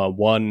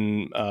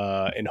 Won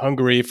in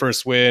Hungary,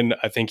 first win.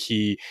 I think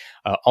he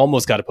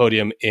almost got a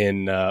podium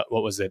in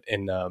what was it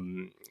in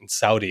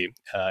Saudi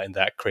in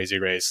that crazy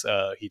race.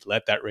 He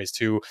led that race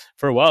too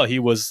for a while. He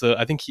was.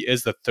 I think he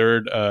is the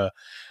third.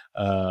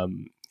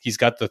 He's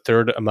got the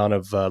third amount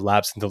of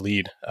laps in the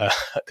lead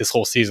this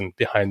whole season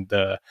behind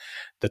the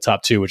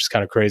top 2, which is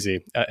kind of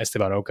crazy.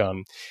 Esteban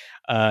Ocon.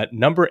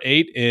 Number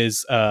 8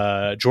 is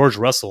George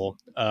Russell,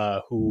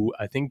 who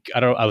I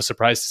was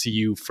surprised to see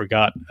you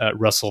forgot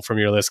Russell from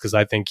your list, because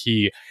I think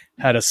he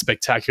had a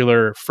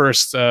spectacular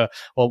first. It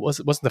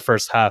wasn't the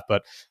first half,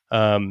 but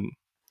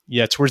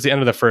towards the end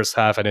of the first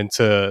half and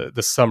into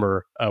the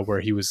summer, where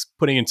he was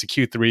putting into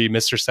Q3,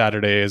 Mr.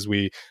 Saturday, as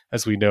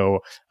we know,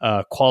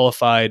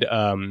 qualified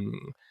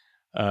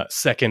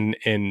second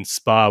in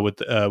Spa with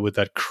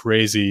that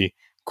crazy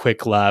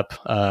quick lap,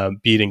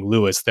 beating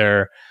Lewis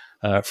there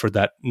for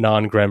that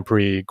non-Grand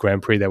Prix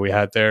that we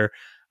had there,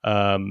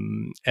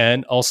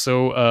 and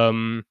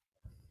also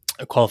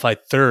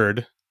qualified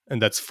third,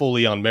 and that's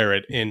fully on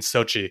merit in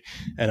Sochi.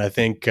 And I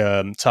think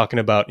talking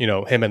about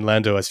him and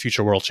Lando as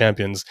future world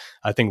champions,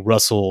 I think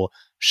Russell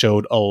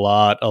showed a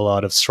lot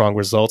of strong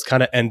results.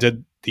 Kind of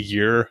ended the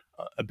year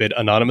a bit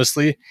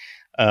anonymously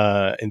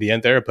in the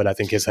end there, but I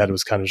think his head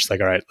was kind of just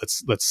like, all right,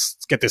 let's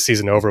get this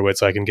season over with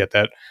so I can get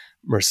that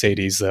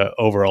Mercedes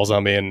overalls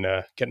on me and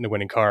get in the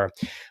winning car.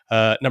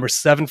 Number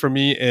 7 for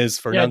me is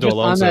Fernando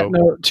Alonso.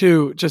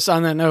 Just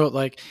on that note,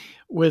 like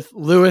with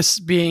Lewis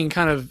being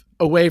kind of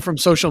away from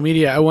social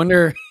media, I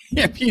wonder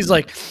if he's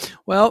like,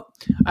 well,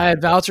 I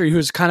had Valtteri,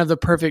 who's kind of the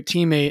perfect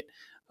teammate,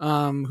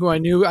 who I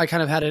knew I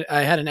kind of had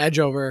an edge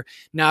over.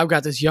 Now I've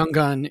got this young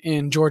gun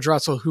in George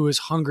Russell, who is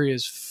hungry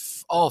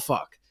as all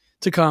fuck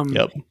to come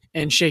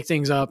and shake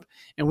things up.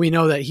 And we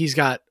know that he's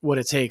got what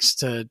it takes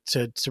to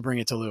bring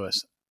it to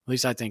Lewis. At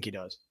least I think he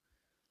does.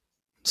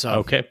 So,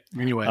 okay.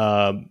 Anyway.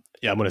 I'm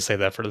going to say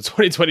that for the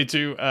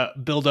 2022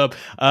 build-up.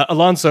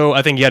 Alonso,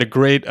 I think he had a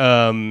great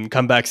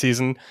comeback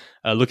season.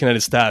 Looking at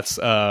his stats,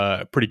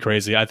 pretty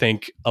crazy. I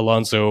think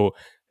Alonso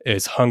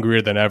is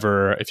hungrier than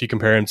ever. If you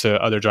compare him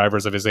to other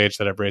drivers of his age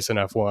that have raced in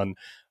F1,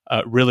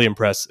 really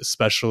impressed,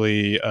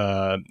 especially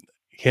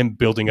him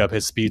building up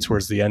his speed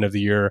towards the end of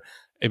the year.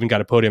 Even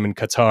got a podium in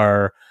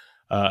Qatar,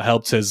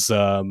 helped his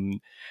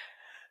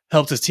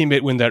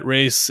teammate win that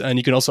race. And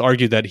you can also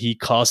argue that he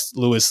cost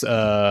Lewis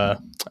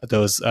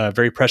those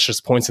very precious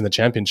points in the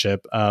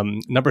championship.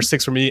 Number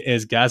 6 for me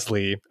is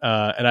Gasly.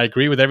 And I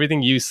agree with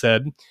everything you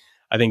said.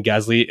 I think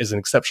Gasly is an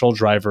exceptional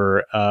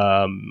driver.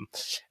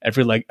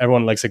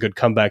 Everyone likes a good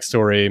comeback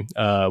story.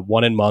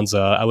 Won in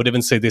Monza. I would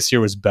even say this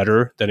year was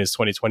better than his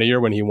 2020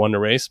 year when he won the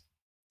race.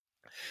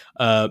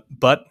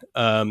 But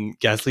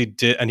Gasly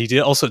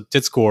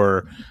did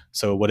score.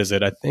 So what is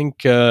it? I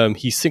think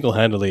he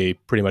single-handedly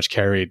pretty much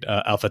carried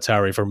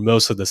AlphaTauri for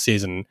most of the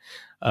season.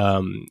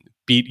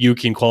 Beat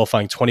Yuki in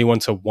qualifying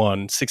 21-1,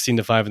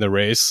 16-5 in the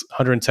race,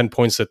 110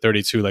 points to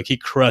 32. Like, he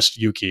crushed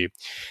Yuki.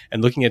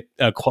 And looking at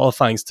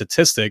qualifying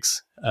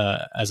statistics,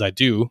 as I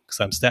do because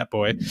I'm stat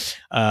boy,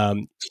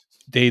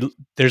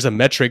 there's a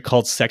metric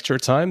called sector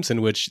times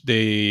in which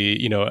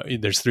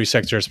there's 3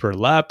 sectors per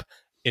lap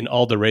in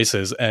all the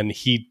races, and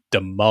he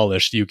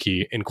demolished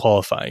Yuki in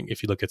qualifying.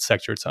 If you look at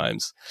sector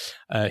times,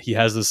 he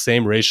has the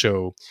same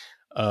ratio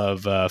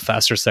of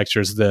faster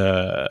sectors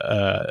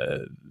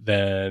than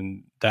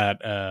that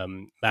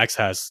Max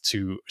has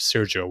to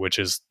Sergio, which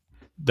is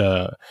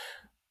the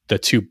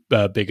 2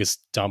 biggest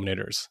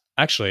dominators,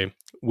 actually,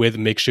 with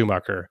Mick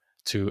Schumacher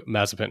to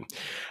Mazepin.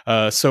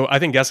 So I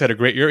think Gasly had a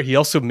great year. He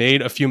also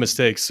made a few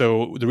mistakes.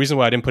 So the reason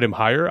why I didn't put him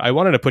higher, I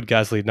wanted to put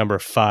Gasly number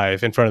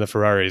 5 in front of the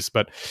Ferraris,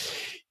 but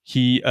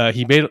he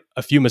made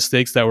a few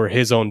mistakes that were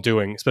his own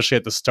doing, especially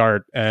at the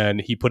start, and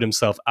he put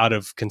himself out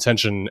of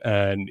contention,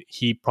 and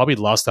he probably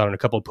lost out on a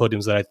couple of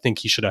podiums that I think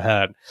he should have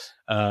had.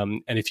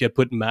 And if you had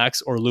put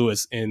Max or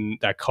Lewis in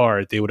that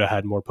car, they would have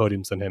had more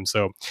podiums than him.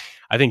 So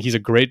I think he's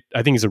a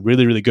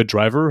really, really good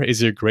driver. Is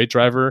he a great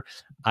driver?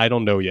 I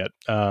don't know yet.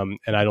 And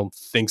I don't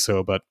think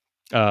so, but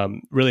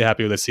really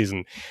happy with this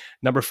season.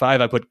 Number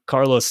 5, I put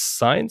Carlos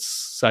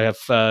Sainz. I have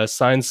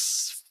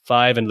Sainz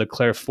 5 and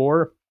Leclerc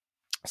 4.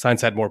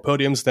 Sainz had more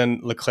podiums than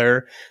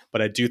Leclerc,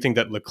 but I do think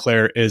that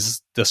Leclerc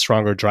is the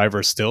stronger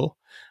driver still.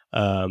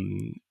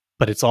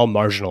 But it's all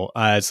marginal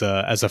as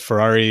a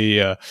Ferrari.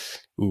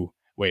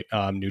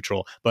 I'm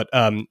neutral. But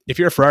if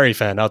you're a Ferrari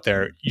fan out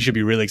there, you should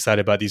be really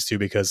excited about these two,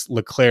 because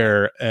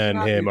Leclerc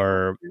and him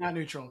are... You're not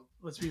neutral.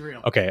 Let's be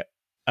real. Okay.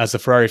 As a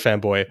Ferrari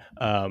fanboy,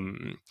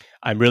 I'm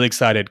really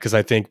excited because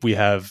I think we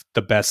have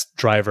the best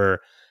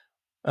driver.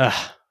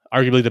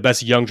 arguably the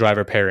best young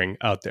driver pairing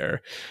out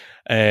there.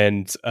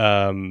 And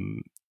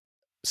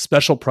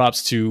special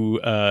props to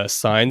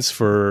Sainz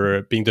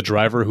for being the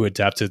driver who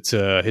adapted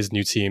to his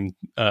new team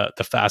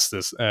the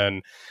fastest.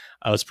 And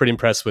I was pretty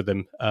impressed with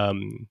him.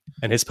 And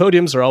his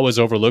podiums are always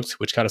overlooked,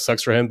 which kind of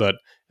sucks for him, but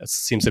it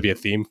seems to be a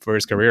theme for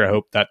his career. I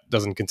hope that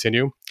doesn't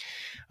continue.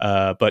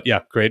 But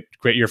yeah, great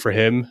year for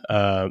him.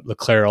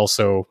 Leclerc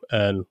also,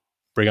 and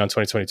bring on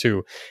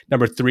 2022.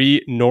 Number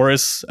 3,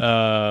 Norris,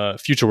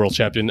 future world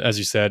champion, as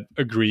you said.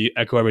 Agree,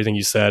 echo everything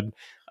you said.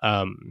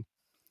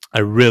 I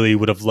really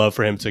would have loved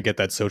for him to get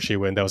that Sochi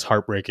win. That was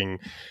heartbreaking.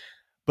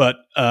 But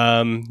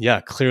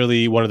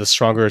clearly one of the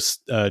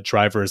strongest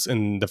drivers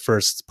in the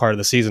first part of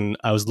the season.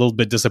 I was a little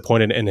bit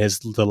disappointed in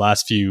the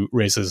last few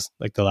races,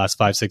 like the last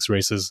 5-6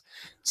 races.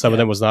 Some of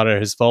them was not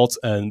his fault,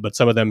 but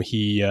some of them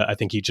I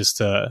think he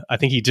just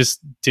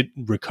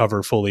didn't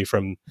recover fully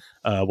from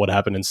what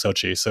happened in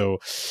Sochi. So,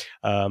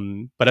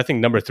 but I think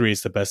number 3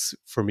 is the best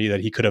for me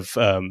that he could have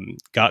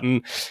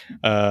gotten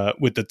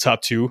with the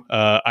top 2.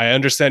 I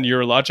understand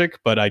your logic,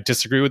 but I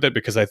disagree with it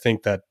because I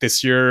think that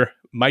this year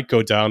might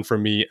go down for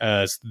me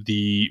as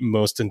the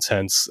most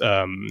intense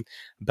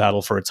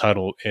battle for a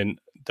title in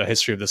the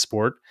history of the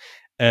sport.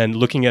 And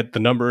looking at the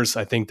numbers,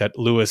 I think that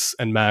Lewis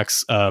and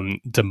Max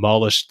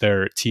demolished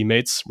their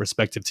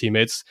respective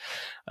teammates,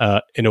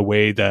 in a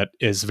way that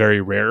is very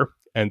rare,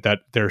 and that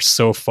they're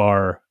so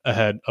far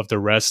ahead of the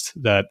rest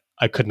that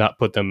I could not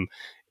put them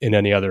in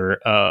any other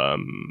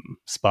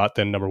spot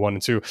than number 1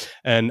 and 2.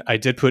 And I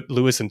did put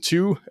Lewis in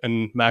 2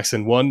 and Max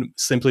in 1,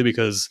 simply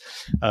because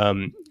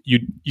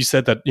you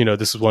said that,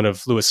 this is one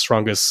of Lewis'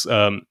 strongest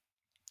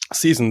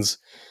seasons.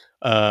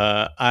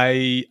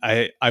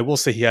 I will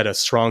say he had a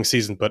strong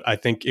season, but I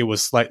think it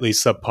was slightly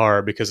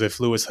subpar, because if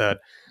Lewis had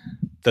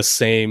the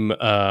same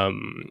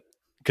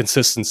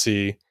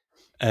consistency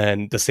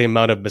and the same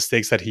amount of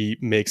mistakes that he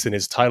makes in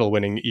his title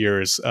winning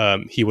years,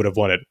 he would have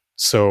won it.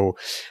 So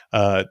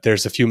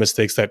there's a few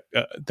mistakes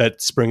that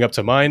spring up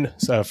to mind.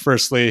 So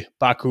firstly,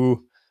 Baku,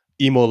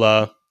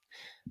 Imola,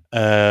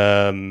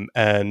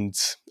 and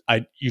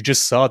you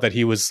just saw that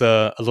he was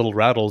a little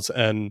rattled,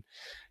 and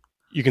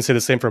you can say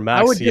the same for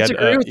Max. I would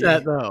disagree with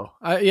that, though.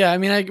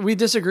 We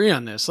disagree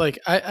on this. Like,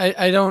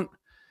 I don't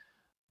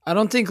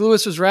think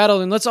Lewis was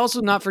rattled, and let's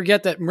also not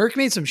forget that Merck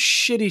made some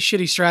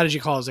shitty strategy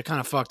calls that kind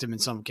of fucked him in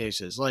some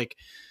cases. Like,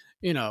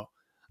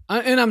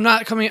 and I'm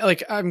not coming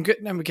like I'm good.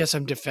 I guess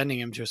I'm defending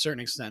him to a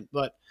certain extent,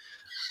 but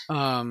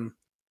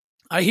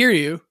I hear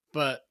you,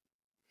 but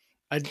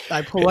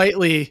I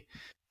politely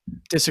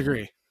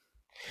disagree.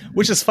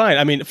 Which is fine.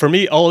 I mean, for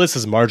me, all this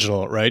is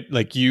marginal, right?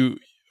 Like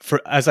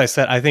as I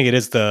said, I think it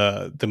is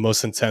the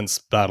most intense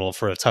battle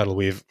for a title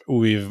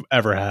we've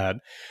ever had,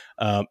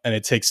 and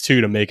it takes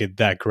 2 to make it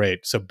that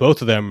great. So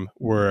both of them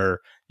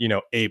were,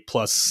 A+,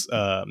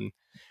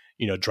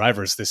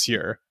 drivers this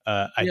year.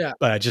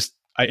 But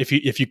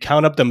if you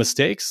count up the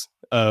mistakes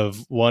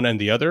of one and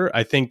the other,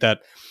 I think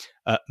that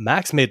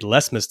Max made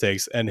less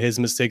mistakes, and his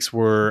mistakes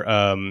were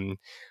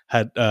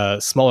had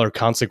smaller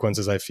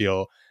consequences, I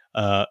feel.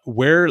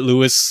 Where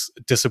Lewis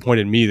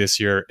disappointed me this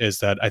year is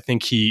that I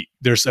think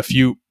there's a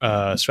few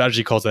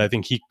strategy calls that I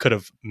think he could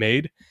have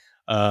made.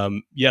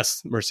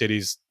 Yes,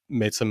 Mercedes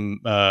made some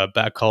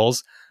bad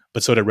calls,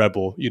 but so did Red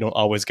Bull. You don't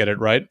always get it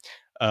right.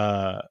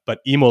 But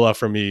Imola,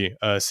 for me,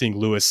 seeing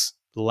Lewis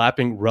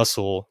lapping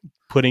Russell,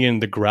 putting in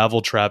the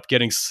gravel trap,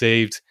 getting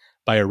saved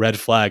by a red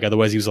flag,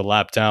 otherwise he was a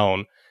lap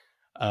down,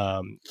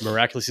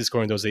 miraculously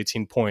scoring those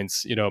 18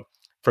 points.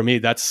 For me,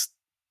 that's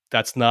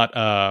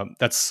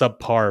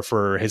subpar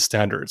for his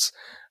standards.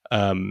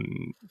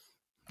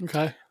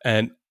 Okay.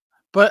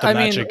 But I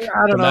don't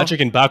know.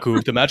 Magic in Baku,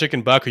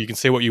 you can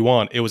say what you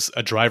want. It was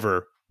a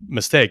driver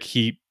mistake.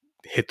 He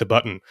hit the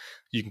button.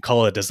 You can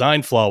call it a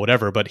design flaw,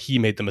 whatever, but he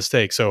made the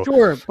mistake. So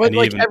sure, but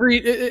like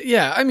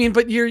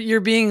but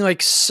you're being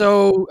like,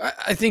 so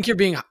I think you're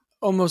being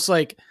almost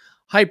like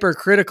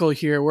hypercritical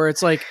here, where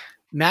it's like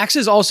Max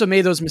has also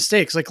made those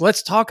mistakes. Like,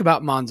 let's talk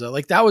about Monza.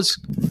 Like, that was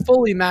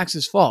fully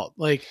Max's fault.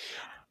 Like,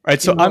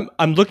 right. So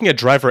I'm looking at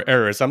driver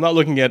errors. I'm not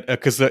looking at,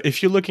 because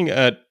if you're looking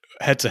at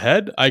head to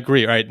head, I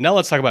agree. All right. Now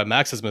let's talk about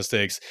Max's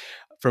mistakes.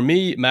 For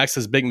me,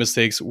 Max's big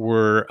mistakes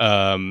were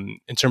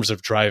in terms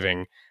of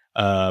driving.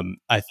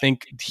 I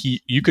think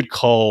you could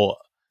call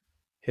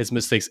his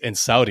mistakes in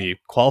Saudi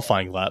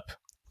qualifying lap,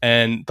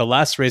 and the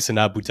last race in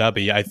Abu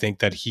Dhabi. I think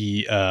that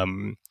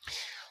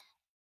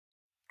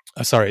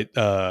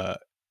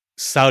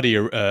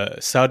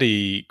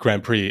Saudi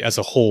Grand Prix as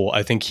a whole,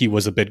 I think he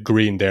was a bit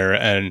green there,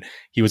 and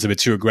he was a bit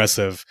too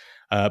aggressive.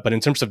 But in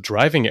terms of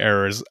driving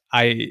errors,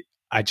 I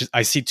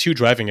see 2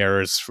 driving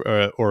errors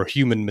or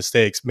human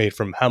mistakes made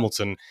from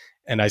Hamilton,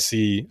 and I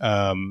see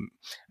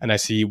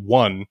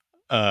one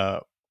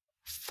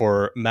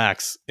for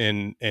Max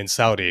in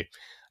Saudi,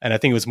 and I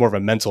think it was more of a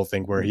mental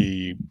thing where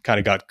he kind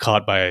of got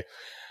caught by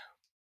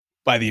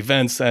the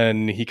events,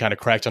 and he kind of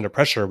cracked under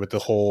pressure with the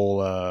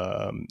whole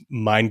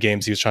mind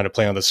games he was trying to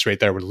play on the straight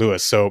there with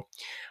Lewis. So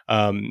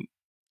I'm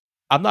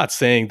not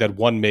saying that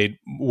one made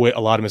a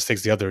lot of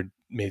mistakes, the other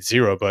made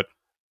 0, but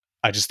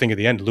I just think at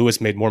the end, Lewis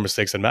made more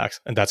mistakes than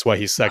Max, and that's why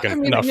he's second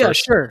and not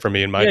first for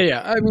me in my.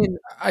 Yeah. I mean,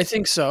 I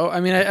think so. I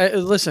mean, I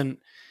listen.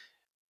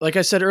 Like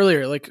I said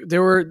earlier, like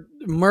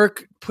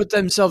Merc put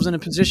themselves in a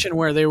position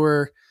where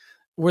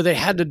they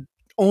had to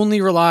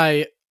only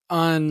rely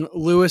on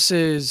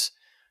Lewis's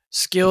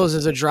skills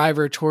as a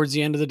driver towards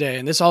the end of the day,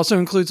 and this also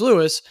includes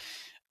Lewis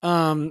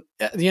at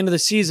the end of the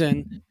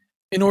season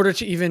in order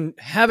to even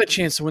have a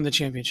chance to win the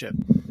championship.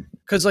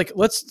 Because like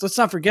let's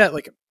not forget,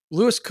 like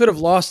Lewis could have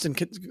lost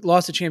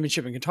the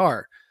championship in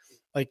Qatar,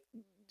 like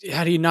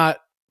had he not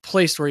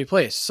placed where he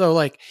placed. So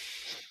like.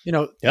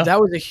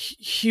 That was a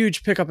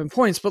huge pickup in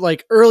points, but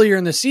like earlier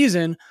in the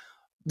season,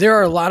 there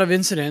are a lot of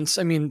incidents.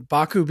 I mean,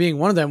 Baku being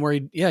one of them where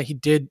he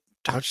did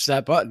touch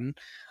that button.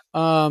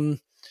 That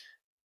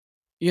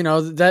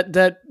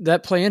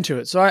play into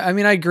it. So I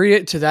mean, I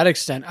agree to that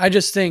extent. I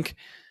just think,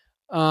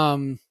 I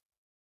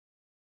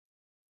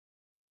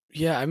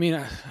mean,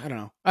 I don't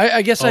know.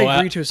 I guess I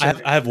agree to a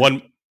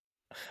certain.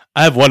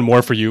 I have one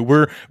more for you.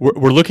 We're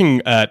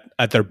looking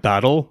at their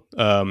battle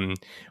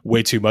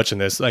way too much in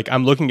this. Like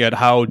I'm looking at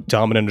how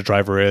dominant a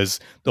driver is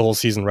the whole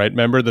season, right?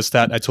 Remember the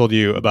stat I told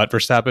you about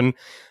Verstappen?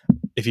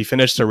 If he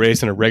finished a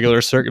race in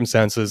irregular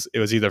circumstances, it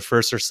was either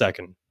first or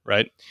second,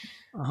 right?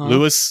 Uh-huh.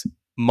 Lewis,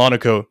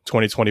 Monaco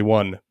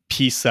 2021,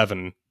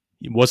 P7.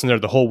 He wasn't there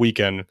the whole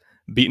weekend,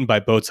 beaten by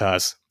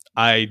Bottas.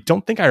 I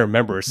don't think I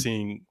remember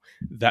seeing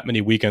that many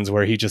weekends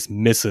where he just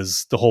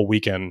misses the whole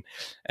weekend,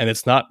 and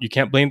it's not, you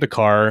can't blame the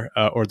car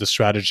or the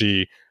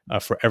strategy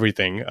for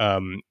everything.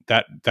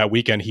 That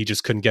weekend he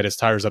just couldn't get his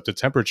tires up to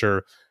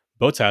temperature.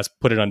 Bottas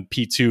put it on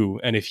P2,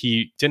 and if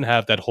he didn't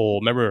have that whole,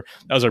 remember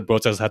that was where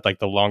Bottas had like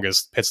the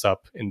longest pit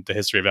stop in the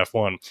history of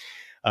F1.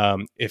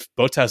 If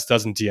Bottas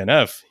doesn't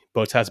DNF,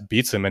 Bottas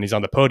beats him and he's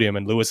on the podium,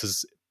 and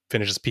Lewis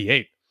finishes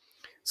P8.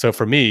 So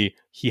for me,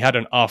 he had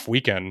an off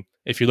weekend.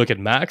 If you look at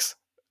Max,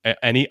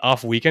 any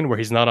off weekend where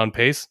he's not on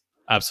pace,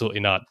 absolutely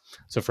not.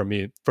 So for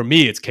me,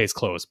 it's case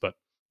closed. But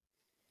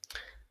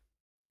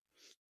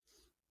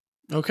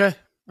okay,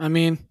 I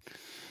mean,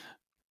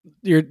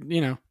 you're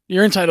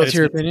entitled to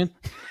your opinion,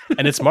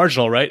 and it's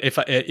marginal, right? If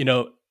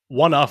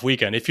one off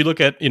weekend. If you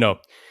look at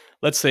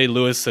let's say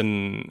Lewis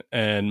and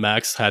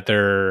Max had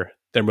their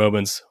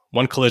moments.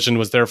 One collision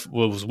was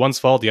one's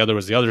fault, the other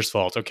was the other's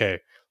fault. Okay,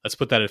 let's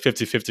put that at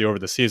 50-50 over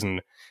the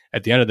season.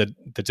 At the end of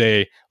the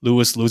day,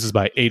 Lewis loses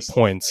by 8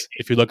 points.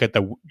 If you look at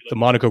the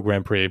Monaco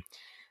Grand Prix,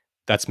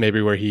 that's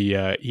maybe where he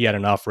had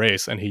an off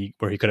race and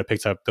where he could have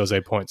picked up those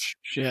 8 points.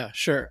 Yeah,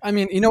 sure. I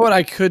mean, you know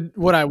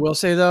what I will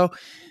say though,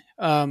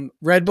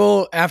 Red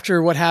Bull,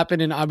 after what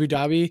happened in Abu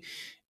Dhabi,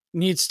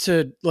 needs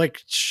to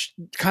like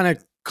kind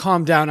of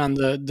calm down on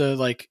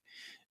the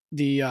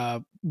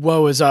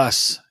woe is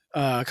us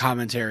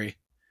commentary.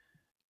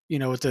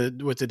 With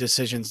the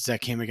decisions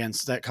that come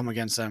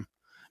against them,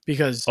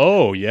 because I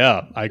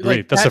agree.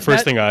 Like that's the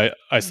first thing I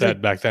said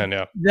back then.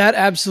 Yeah, that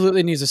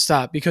absolutely needs to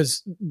stop,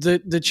 because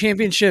the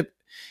championship,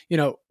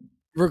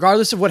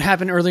 regardless of what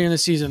happened earlier in the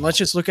season, let's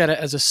just look at it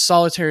as a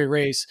solitary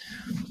race.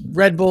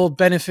 Red Bull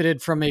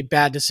benefited from a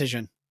bad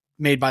decision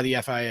made by the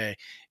FIA,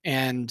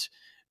 and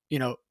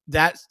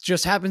that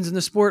just happens in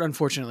the sport.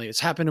 Unfortunately, it's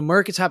happened to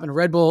Merc, it's happened to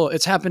Red Bull,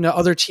 it's happened to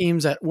other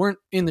teams that weren't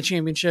in the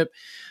championship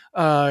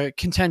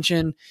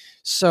contention.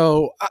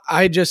 So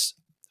I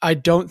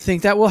don't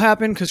think that will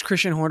happen, because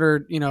Christian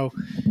Horner,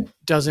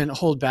 doesn't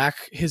hold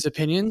back his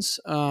opinions,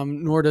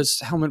 nor does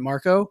Helmut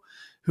Marko,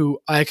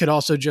 who I could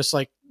also just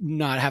like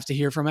not have to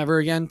hear from ever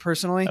again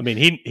personally. I mean,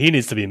 he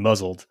needs to be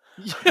muzzled.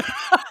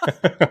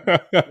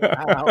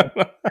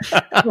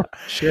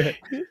 Shit.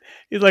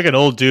 He's like an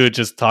old dude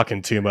just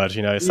talking too much.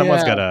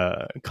 Someone's got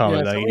to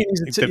comment.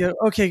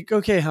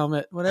 Okay,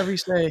 Helmut, whatever you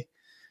say.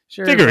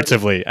 Sure,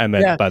 figuratively, I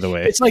meant, by the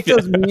way. It's like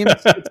those memes.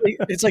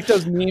 It's like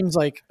those memes,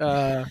 like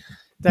that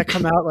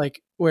come out,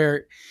 like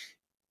where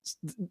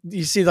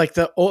you see like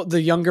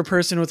the younger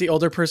person with the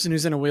older person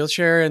who's in a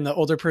wheelchair, and the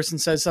older person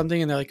says something,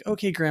 and they're like,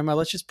 "Okay, Grandma,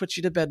 let's just put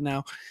you to bed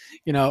now."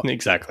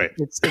 Exactly.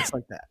 It's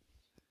like that.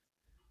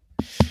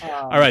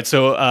 All right,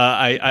 so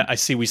I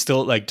see we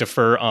still like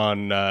defer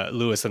on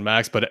Lewis and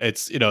Max, but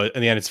it's in the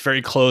end it's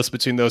very close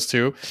between those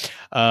two.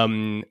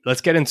 Let's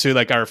get into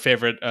like our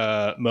favorite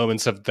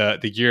moments of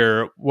the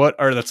year. What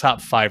are the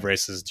top 5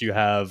 races? Do you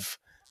have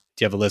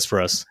a list for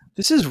us?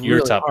 This is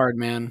really hard,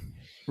 man.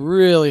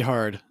 Really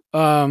hard.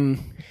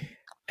 And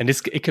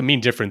it can mean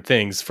different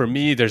things. For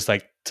me, there's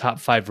like top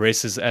 5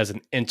 races as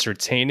an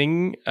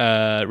entertaining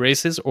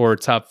races, or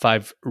top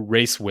 5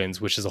 race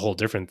wins, which is a whole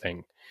different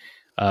thing.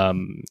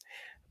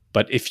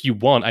 But if you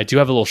want, I do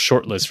have a little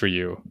short list for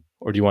you,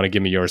 or do you want to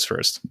give me yours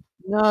first?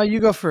 No, you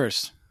go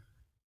first.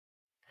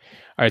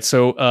 All right.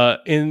 So,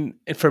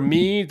 for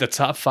me, the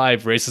top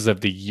 5 races of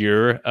the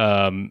year,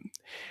 I'll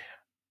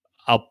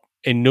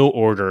in no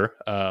order.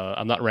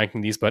 I'm not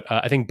ranking these, but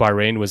I think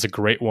Bahrain was a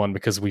great one,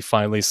 because we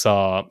finally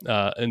saw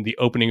in the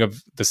opening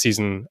of the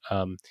season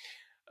a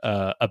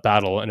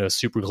battle, and it was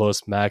super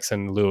close. Max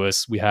and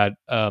Lewis. We had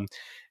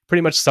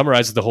pretty much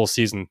summarizes the whole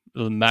season.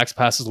 Max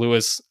passes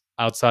Lewis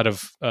outside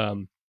of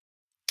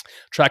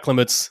track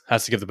limits,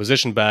 has to give the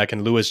position back,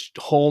 and Lewis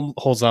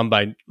holds on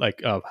by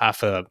like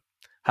half a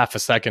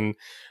second.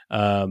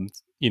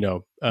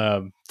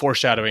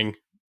 Foreshadowing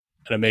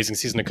an amazing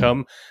season to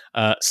come.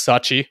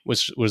 Sochi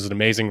was an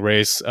amazing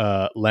race.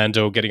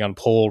 Lando getting on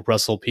pole,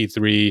 Russell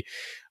P3.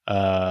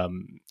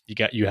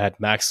 You had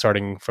Max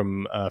starting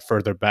from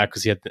further back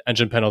because he had the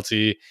engine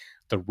penalty,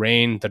 the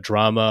rain, the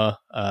drama,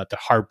 the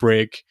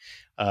heartbreak,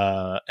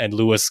 and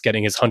Lewis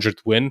getting his 100th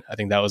win. I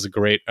think that was a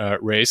great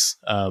race.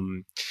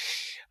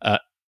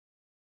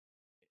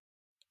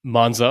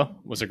 Monza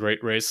was a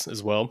great race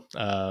as well.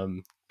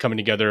 Coming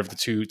together of the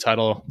two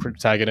title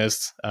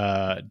protagonists,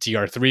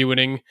 DR3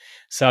 winning.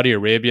 Saudi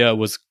Arabia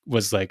was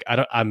like,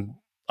 I'm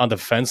on the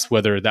fence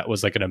whether that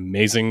was like an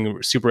amazing,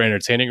 super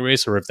entertaining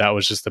race or if that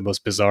was just the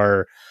most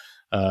bizarre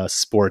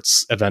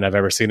sports event I've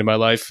ever seen in my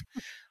life.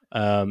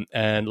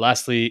 And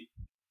lastly,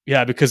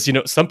 because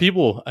some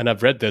people, and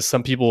I've read this,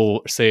 some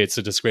people say it's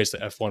a disgrace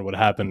that F1 would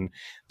happen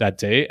that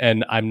day,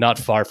 and I'm not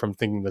far from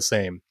thinking the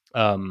same.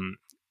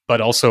 But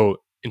also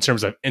in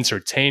terms of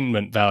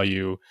entertainment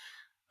value,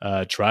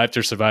 Drive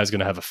to Survive is going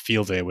to have a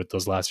field day with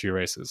those last few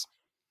races.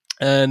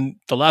 And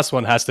the last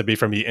one has to be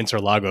from the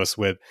Interlagos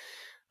with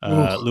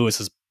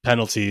Lewis's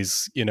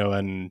penalties,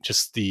 and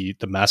just the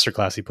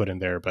masterclass he put in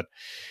there. But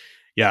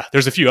yeah,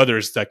 there's a few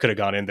others that could have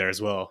gone in there as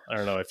well. I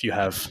don't know if you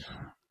have.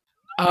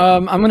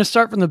 I'm going to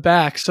start from the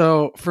back.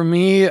 So for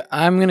me,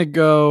 I'm going to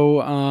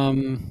go.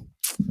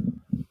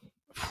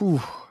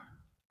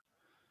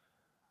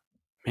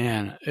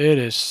 Man, it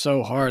is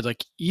so hard.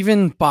 Like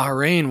even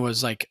Bahrain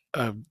was like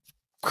a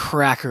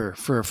cracker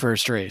for a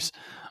first race.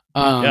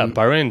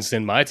 Bahrain's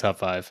in my top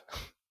 5.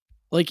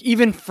 Like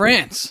even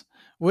France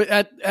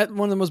at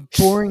one of the most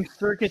boring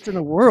circuits in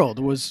the world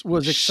was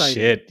exciting.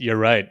 Shit, you're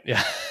right.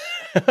 Yeah.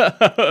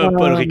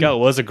 Puerto Rico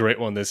was a great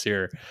one this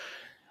year.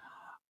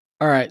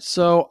 All right,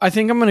 so I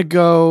think I'm going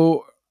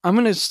to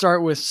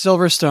start with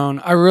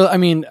Silverstone.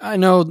 I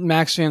know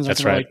Max fans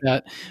aren't like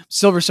that.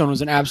 Silverstone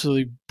was an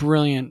absolutely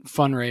brilliant,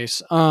 fun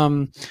race.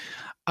 I'm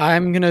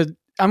gonna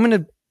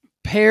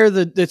pair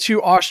the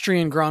two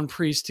Austrian Grand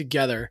Prix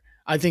together.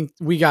 I think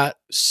we got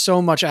so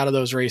much out of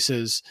those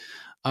races.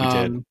 We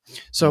did.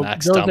 So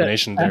Max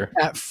domination there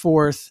at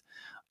 4th.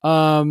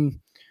 I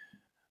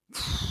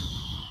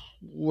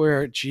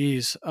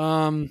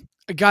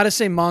gotta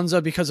say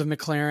Monza because of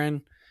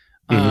McLaren.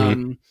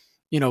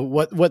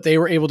 What they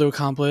were able to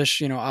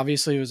accomplish,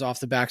 obviously it was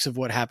off the backs of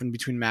what happened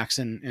between Max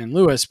and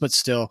Lewis, but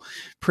still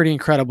pretty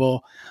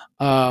incredible.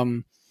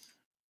 You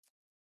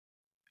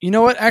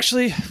know what?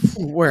 Actually,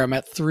 where I'm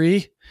at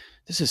 3,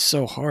 this is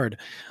so hard.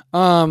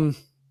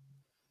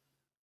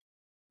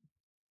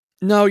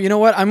 No, you know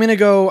what? I'm going to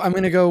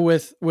go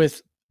with,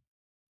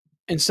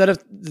 instead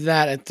of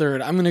that at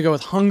 3rd, I'm going to go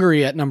with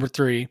Hungary at number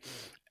 3.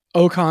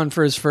 Ocon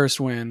for his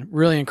first win.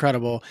 Really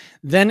incredible.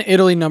 Then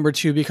Italy number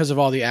 2 because of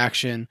all the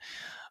action.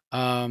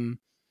 And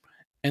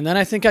then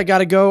I think I got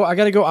to go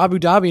Abu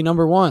Dhabi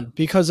number 1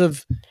 because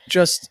of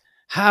just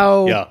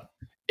how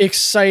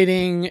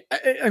exciting.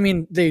 I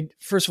mean, they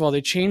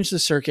changed the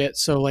circuit.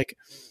 So like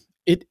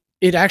it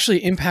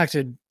actually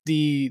impacted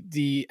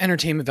the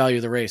entertainment value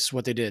of the race,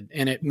 what they did,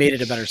 and it made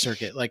it a better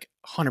circuit, like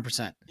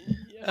 100%.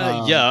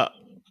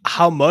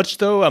 How much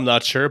though? I'm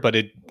not sure, but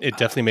it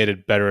definitely made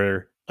it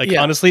better.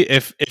 Honestly,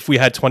 if we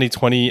had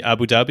 2020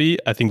 Abu Dhabi,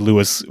 I think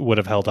Lewis would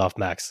have held off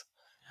Max,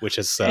 which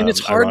is and it's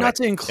hard ironic. Not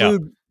to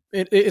include.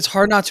 It's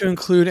hard not to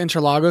include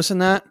Interlagos in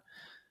that.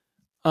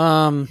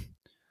 I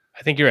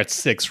think you're at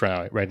 6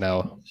 right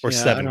now, or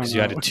 7 because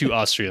you added 2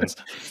 Austrians.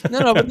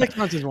 no, but that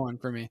counts as 1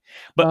 for me.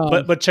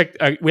 But check.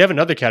 We have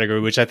another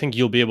category which I think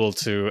you'll be able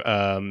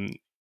to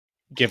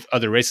give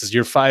other races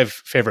your 5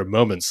 favorite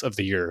moments of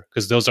the year,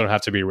 because those don't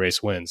have to be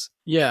race wins.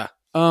 Yeah,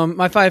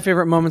 my 5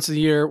 favorite moments of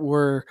the year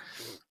were,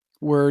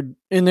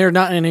 and they're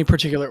not in any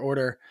particular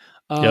order.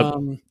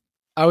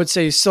 I would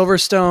say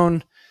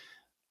Silverstone,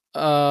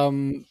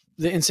 the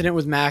incident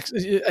with Max.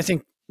 I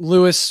think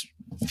Lewis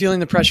feeling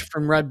the pressure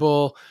from Red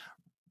Bull,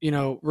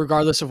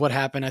 regardless of what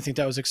happened, I think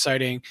that was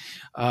exciting.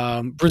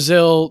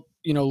 Brazil,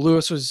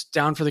 Lewis was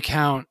down for the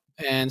count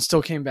and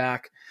still came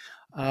back.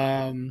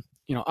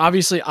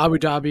 Obviously Abu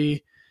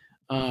Dhabi,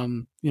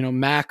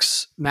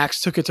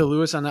 Max took it to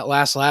Lewis on that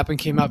last lap and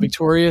came out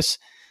victorious.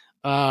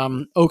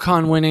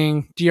 Ocon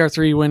winning,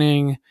 DR3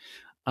 winning.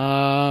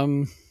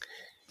 Was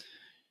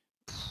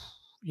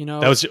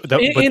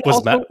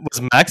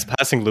Max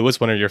passing Lewis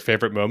one of your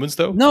favorite moments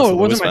though? No, it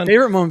wasn't my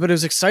favorite moment, but it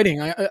was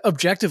exciting. I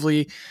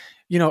objectively,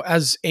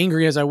 as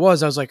angry as I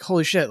was like,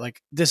 holy shit,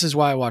 like this is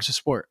why I watch the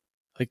sport.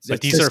 Like,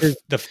 but these are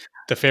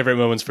the favorite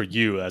moments for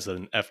you as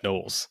an F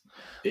Knowles.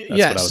 That's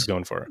what I was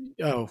going for.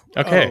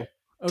 Okay.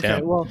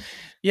 Damn. Well,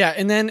 yeah,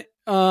 and then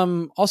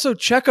also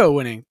Checo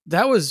winning.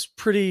 That was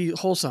pretty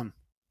wholesome.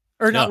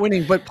 Or not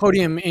winning, but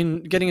podium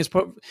in getting his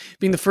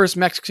being the first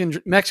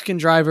Mexican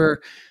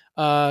driver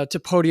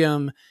to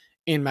podium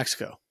in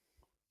Mexico.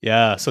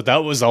 Yeah, so that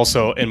was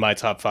also in my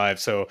top 5.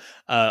 So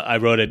I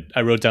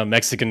wrote down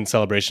Mexican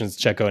celebrations,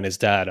 Checo and his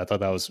dad. I thought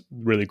that was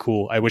really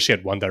cool. I wish he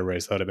had won that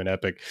race. That would have been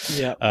epic.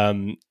 Yeah.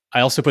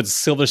 I also put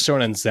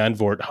Silverstone and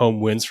Zandvoort home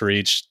wins for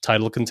each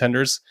title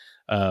contenders.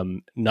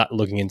 Not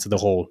looking into the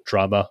whole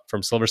drama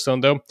from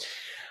Silverstone though.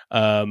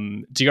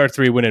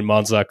 GR3 win in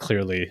Monza,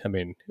 clearly. I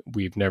mean,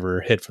 we've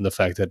never hid from the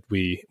fact that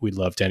we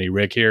love Danny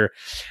Rick here.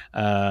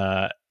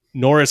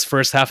 Norris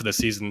first half of the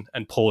season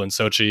and pole in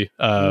Sochi.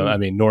 I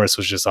mean, Norris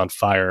was just on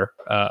fire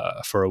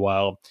for a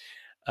while.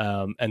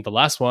 And the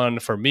last one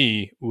for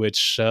me,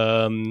 which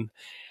I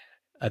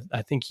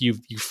think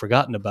you've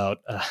forgotten about,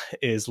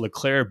 is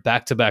Leclerc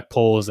back-to-back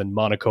poles in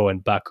Monaco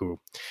and Baku.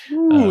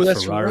 Ooh,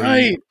 that's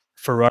right.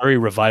 Ferrari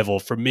revival.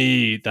 For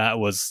me, that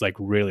was like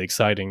really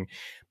exciting.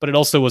 But it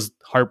also was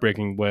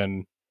heartbreaking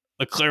when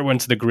Leclerc went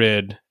to the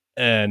grid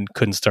and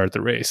couldn't start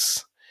the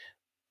race.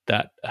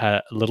 That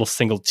had a little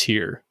single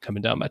tear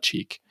coming down my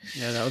cheek.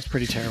 Yeah, that was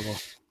pretty terrible.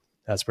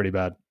 That's pretty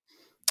bad.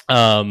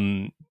 All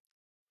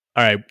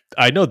right.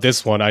 I know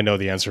this one. I know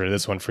the answer to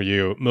this one for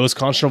you. Most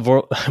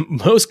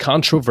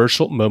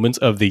controversial moments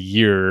of the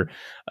year.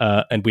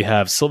 And we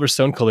have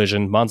Silverstone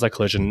collision, Monza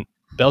collision,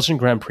 Belgian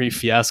Grand Prix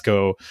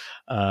fiasco,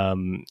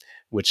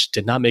 which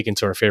did not make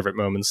into our favorite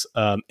moments.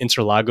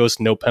 Interlagos,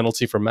 no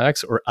penalty for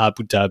Max, or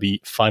Abu Dhabi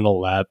final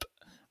lap,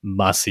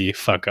 Masi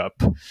fuck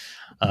up.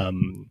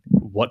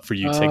 What for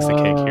you takes the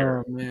cake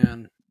here? Oh,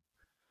 man.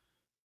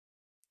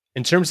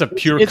 In terms of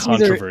pure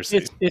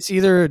controversy. It's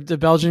either the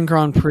Belgian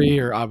Grand Prix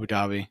or Abu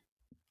Dhabi,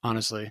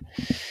 honestly.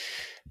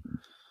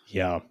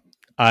 Yeah.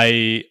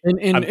 I'm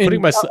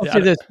putting myself... I'll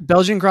say this,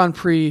 Belgian Grand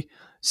Prix,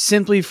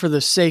 simply for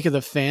the sake of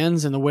the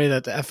fans and the way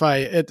that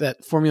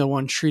that Formula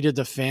One treated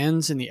the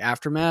fans in the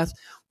aftermath.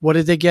 What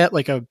did they get?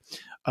 Like they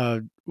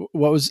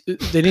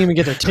didn't even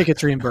get their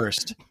tickets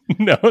reimbursed.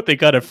 No, they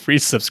got a free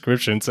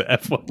subscription to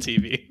F1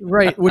 TV.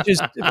 Right, which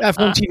is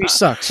F1 TV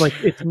sucks. Like,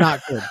 it's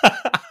not good.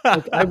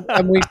 Like,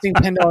 I'm wasting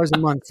 $10 a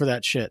month for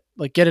that shit.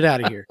 Like, get it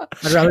out of here.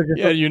 I'd rather just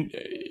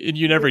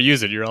you never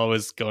use it. You're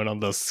always going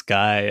on those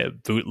Sky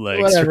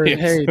bootlegs. Whatever.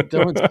 Hey,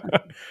 don't.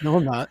 No,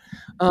 I'm not.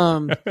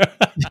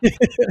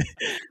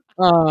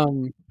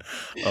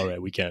 All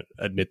right, we can't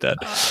admit that.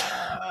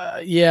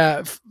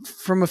 Yeah,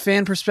 from a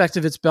fan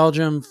perspective, it's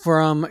Belgium.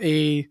 From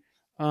a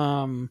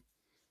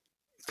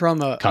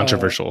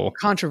controversial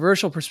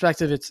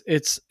perspective,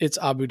 it's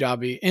Abu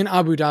Dhabi. In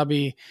Abu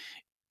Dhabi,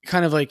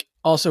 kind of like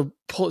also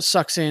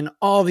sucks in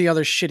all the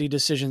other shitty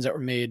decisions that were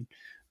made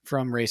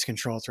from race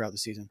control throughout the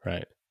season.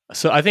 Right.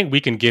 So I think we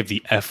can give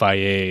the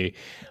FIA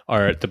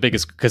the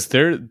biggest, because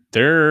they're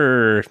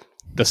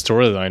the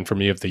storyline for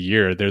me of the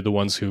year. They're the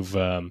ones who've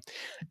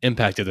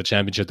impacted the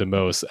championship the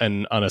most.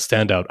 And on a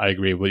standout, I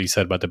agree with what you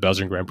said about the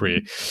Belgian Grand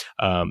Prix.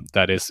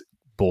 That is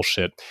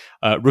bullshit.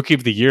 Rookie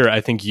of the year,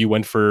 I think you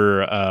went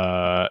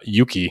for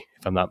Yuki,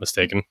 if I'm not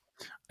mistaken.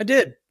 I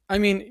did. I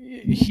mean,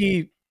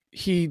 he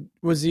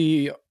was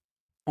the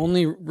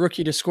only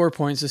rookie to score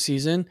points this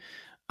season.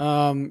 He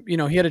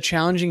had a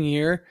challenging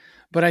year,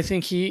 but I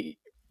think he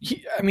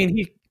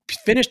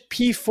finished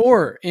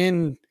P4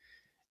 in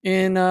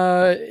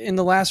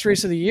the last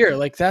race of the year.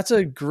 Like, that's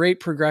a great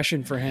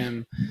progression for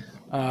him.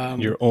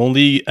 You're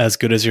only as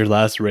good as your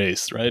last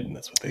race, right?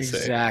 That's what they say.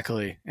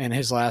 Exactly. And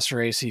his last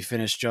race, he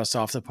finished just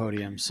off the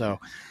podium. So,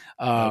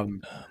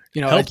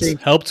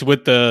 helped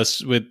with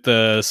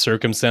the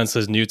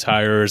circumstances, new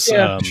tires.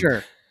 Yeah,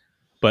 sure.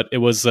 But it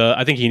was,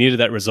 I think he needed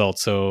that result.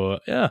 So,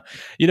 yeah.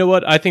 You know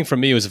what? I think for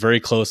me, it was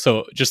very close.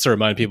 So, just to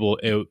remind people,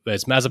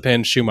 it's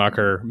Mazepin,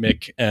 Schumacher,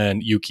 Mick,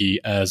 and Yuki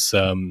as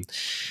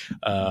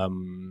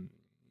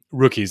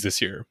rookies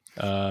this year.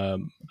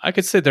 I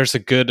could say there's a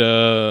good,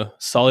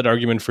 solid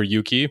argument for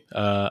Yuki.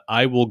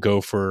 I will go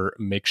for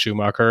Mick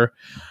Schumacher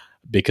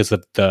because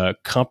of the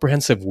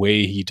comprehensive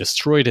way he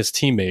destroyed his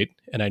teammate.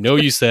 And I know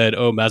you said,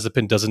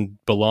 Mazepin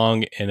doesn't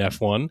belong in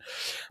F1,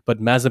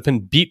 but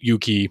Mazepin beat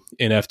Yuki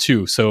in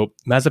F2. So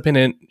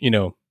Mazepin,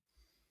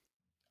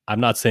 I'm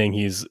not saying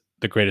he's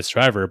the greatest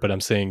driver, but I'm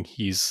saying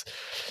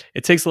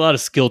it takes a lot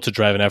of skill to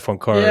drive an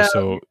F1 car. Yeah,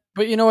 so,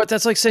 but you know what?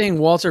 That's like saying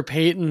Walter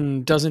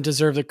Payton doesn't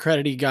deserve the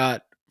credit he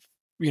got,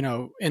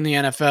 in the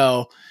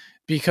NFL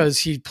because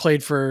he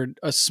played for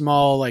a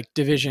small, like,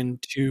 Division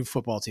II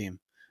football team.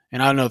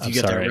 And I don't know if you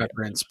get that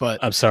reference,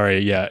 but I'm sorry.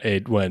 Yeah,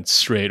 it went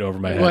straight over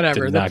my head.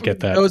 Whatever. Did not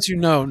get that. Those who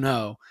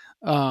know.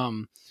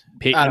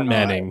 Peyton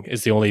Manning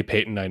is the only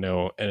Peyton I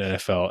know in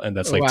NFL, and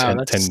that's like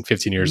 10,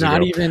 15 years ago.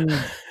 Not even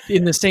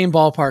in the same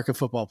ballpark of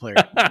football players.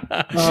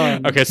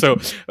 Okay, so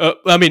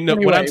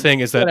anyway, what I'm saying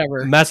is that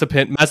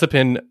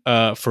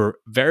Mazepin, for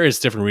various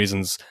different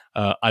reasons,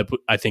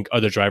 I think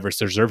other drivers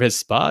deserve his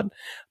spot,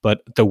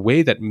 but the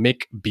way that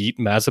Mick beat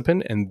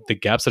Mazepin and the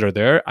gaps that are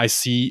there, I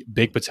see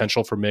big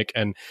potential for Mick,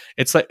 and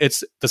it's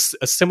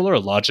a similar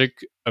logic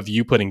of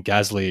you putting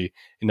Gasly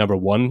in number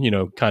one,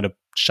 kind of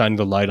shining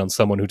the light on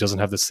someone who doesn't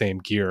have the same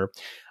gear.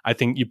 I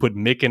think you put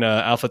Mick in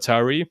a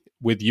AlphaTauri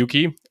with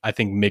Yuki. I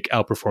think Mick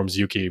outperforms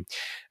Yuki.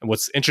 And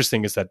what's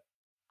interesting is that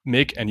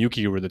Mick and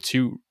Yuki were the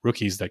two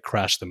rookies that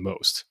crashed the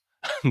most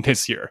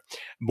this year,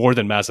 more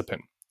than Mazepin,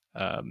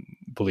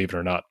 believe it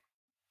or not.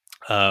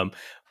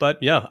 But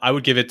yeah, I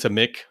would give it to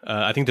Mick.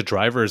 I think the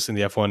drivers in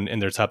the F1 in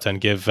their top 10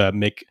 give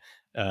Mick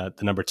the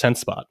number 10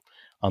 spot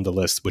on the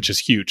list, which is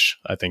huge,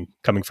 I think,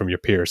 coming from your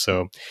peer.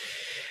 So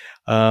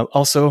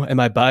also, am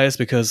I biased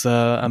because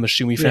I'm a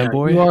Shumi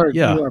fanboy?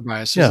 You are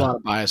biased. There's a lot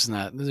of bias in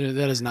that.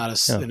 That is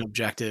not an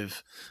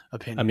objective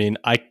opinion. I mean,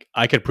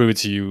 I could prove it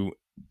to you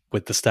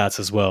with the stats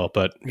as well,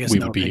 but we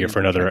would be here for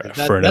another that's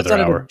hour. That's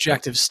not an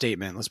objective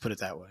statement. Let's put it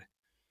that way.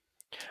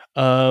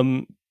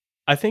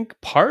 I think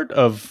part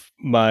of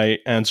my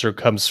answer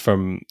comes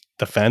from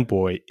the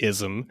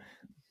fanboyism,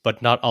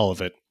 but not all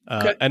of it.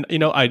 Okay. And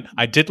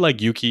I did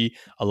like Yuki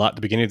a lot at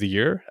the beginning of the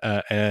year,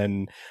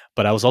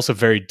 but I was also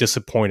very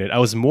disappointed. I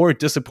was more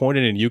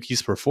disappointed in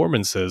Yuki's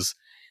performances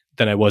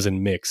than I was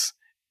in Mick's,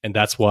 and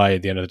that's why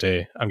at the end of the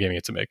day, I'm giving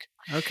it to Mick.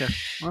 Okay,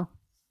 well,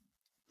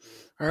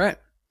 all right.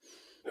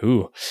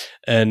 Ooh,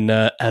 and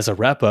as a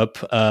wrap up,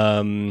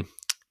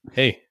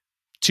 hey,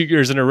 2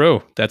 years in a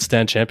row that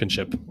Stan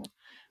Championship.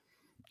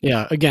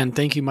 Yeah, again,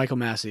 thank you, Michael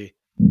Massey.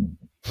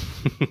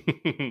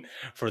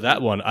 For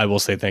that one, I will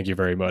say thank you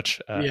very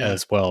much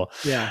as well.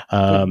 Yeah.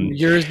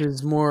 Yours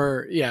is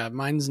more,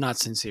 mine's not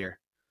sincere.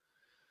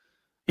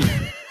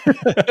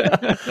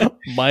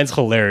 Mine's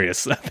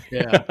hilarious.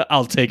 Yeah.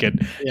 I'll take it.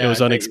 It was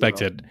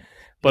unexpected.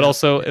 But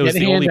also, it was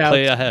the only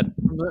play I had.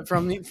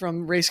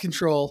 From Race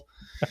Control.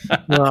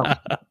 Wow.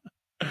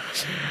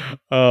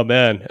 Oh,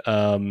 man.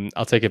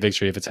 I'll take a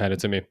victory if it's handed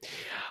to me.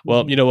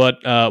 Well, you know what?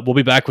 We'll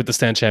be back with the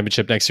Stan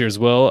Championship next year as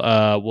well.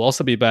 We'll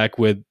also be back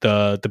with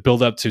the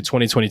build-up to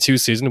 2022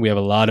 season. We have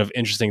a lot of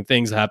interesting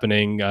things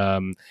happening.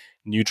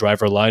 New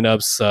driver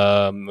lineups,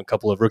 a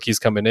couple of rookies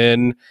coming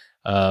in,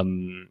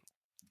 and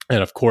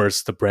of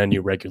course, the brand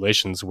new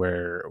regulations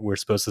where we're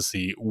supposed to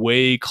see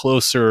way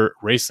closer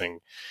racing.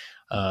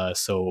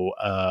 So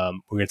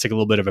we're going to take a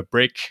little bit of a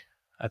break,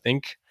 I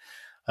think.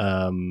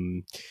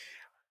 Over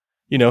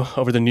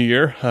the new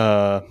year,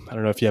 I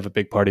don't know if you have a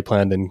big party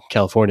planned in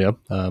California.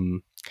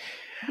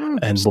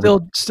 And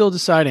still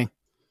deciding.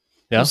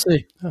 Yeah. We'll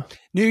see. Oh.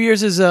 New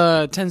Year's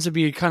tends to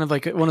be kind of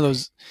like one of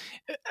those,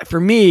 for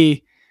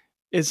me,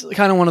 it's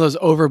kind of one of those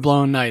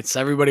overblown nights.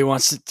 Everybody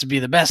wants it to be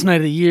the best night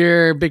of the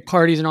year, big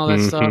parties and all that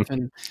stuff.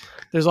 And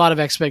there's a lot of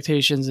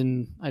expectations,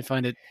 and I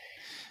find it,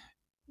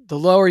 the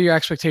lower your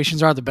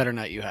expectations are, the better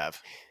night you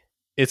have.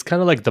 It's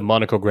kind of like the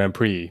Monaco Grand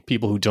Prix.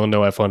 People who don't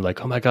know F1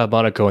 like, oh my God,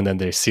 Monaco. And then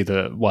they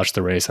watch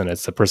the race and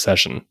it's a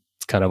procession.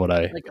 It's kind of what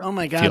I like, oh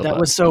my God, that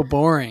was so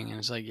boring. And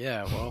it's like,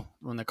 yeah, well,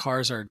 when the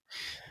cars are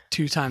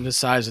 2 times the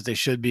size that they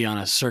should be on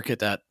a circuit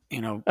that,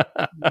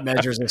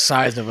 measures the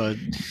size of a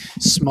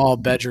small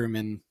bedroom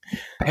in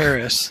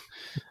Paris,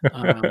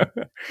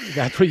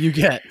 that's what you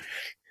get.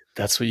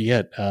 That's what you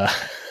get.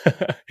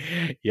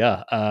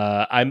 Yeah.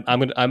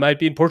 I might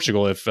be in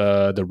Portugal if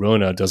the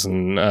Rona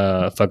doesn't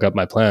fuck up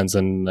my plans,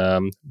 and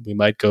we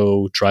might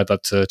go drive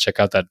up to check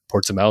out that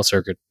Portimao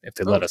circuit if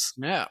they let us.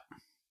 Yeah.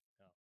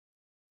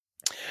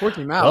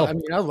 Portimao. Well, I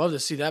mean, I'd love to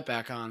see that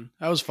back on.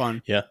 That was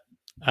fun. Yeah.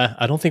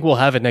 I don't think we'll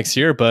have it next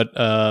year, but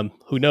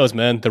who knows,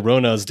 man? The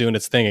Rona is doing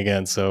its thing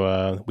again,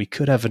 so we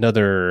could have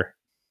another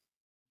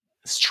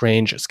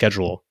strange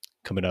schedule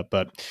coming up.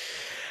 But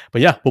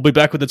yeah, we'll be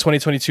back with the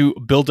 2022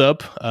 build-up.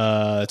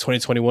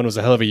 2021 was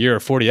a hell of a year,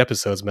 40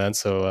 episodes, man.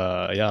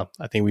 So yeah,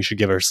 I think we should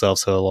give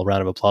ourselves a little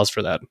round of applause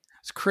for that.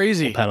 It's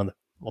crazy.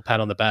 We'll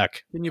pat on the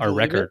back. Our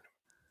record.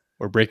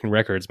 We're breaking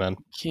records, man.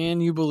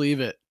 Can you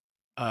believe it?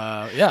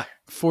 Yeah,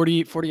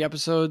 40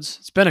 episodes.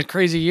 It's been a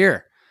crazy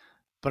year,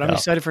 but I'm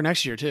excited for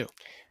next year too.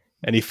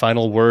 Any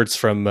final words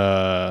from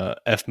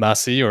F.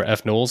 Massey or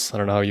F. Knowles? I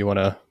don't know how you want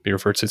to be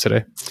referred to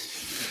today.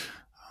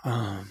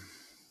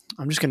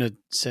 I'm just gonna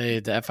say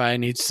the FIA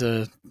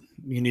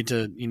you need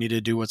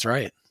to do what's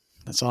right.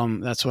 That's all.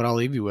 That's what I'll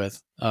leave you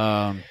with.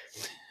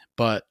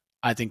 But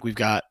I think we've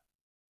got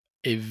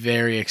a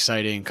very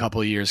exciting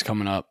couple of years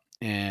coming up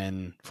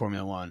in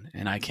Formula One,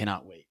 and I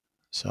cannot wait.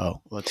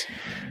 So let's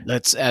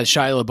as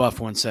Shia LaBeouf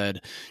once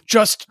said,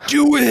 just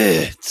do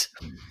it.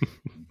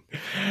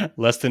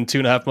 Less than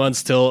 2.5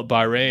 months till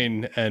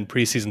Bahrain and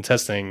preseason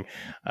testing.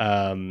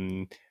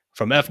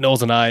 From F.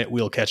 Knowles and I,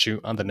 we'll catch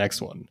you on the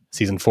next one.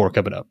 Season 4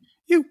 coming up.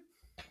 You.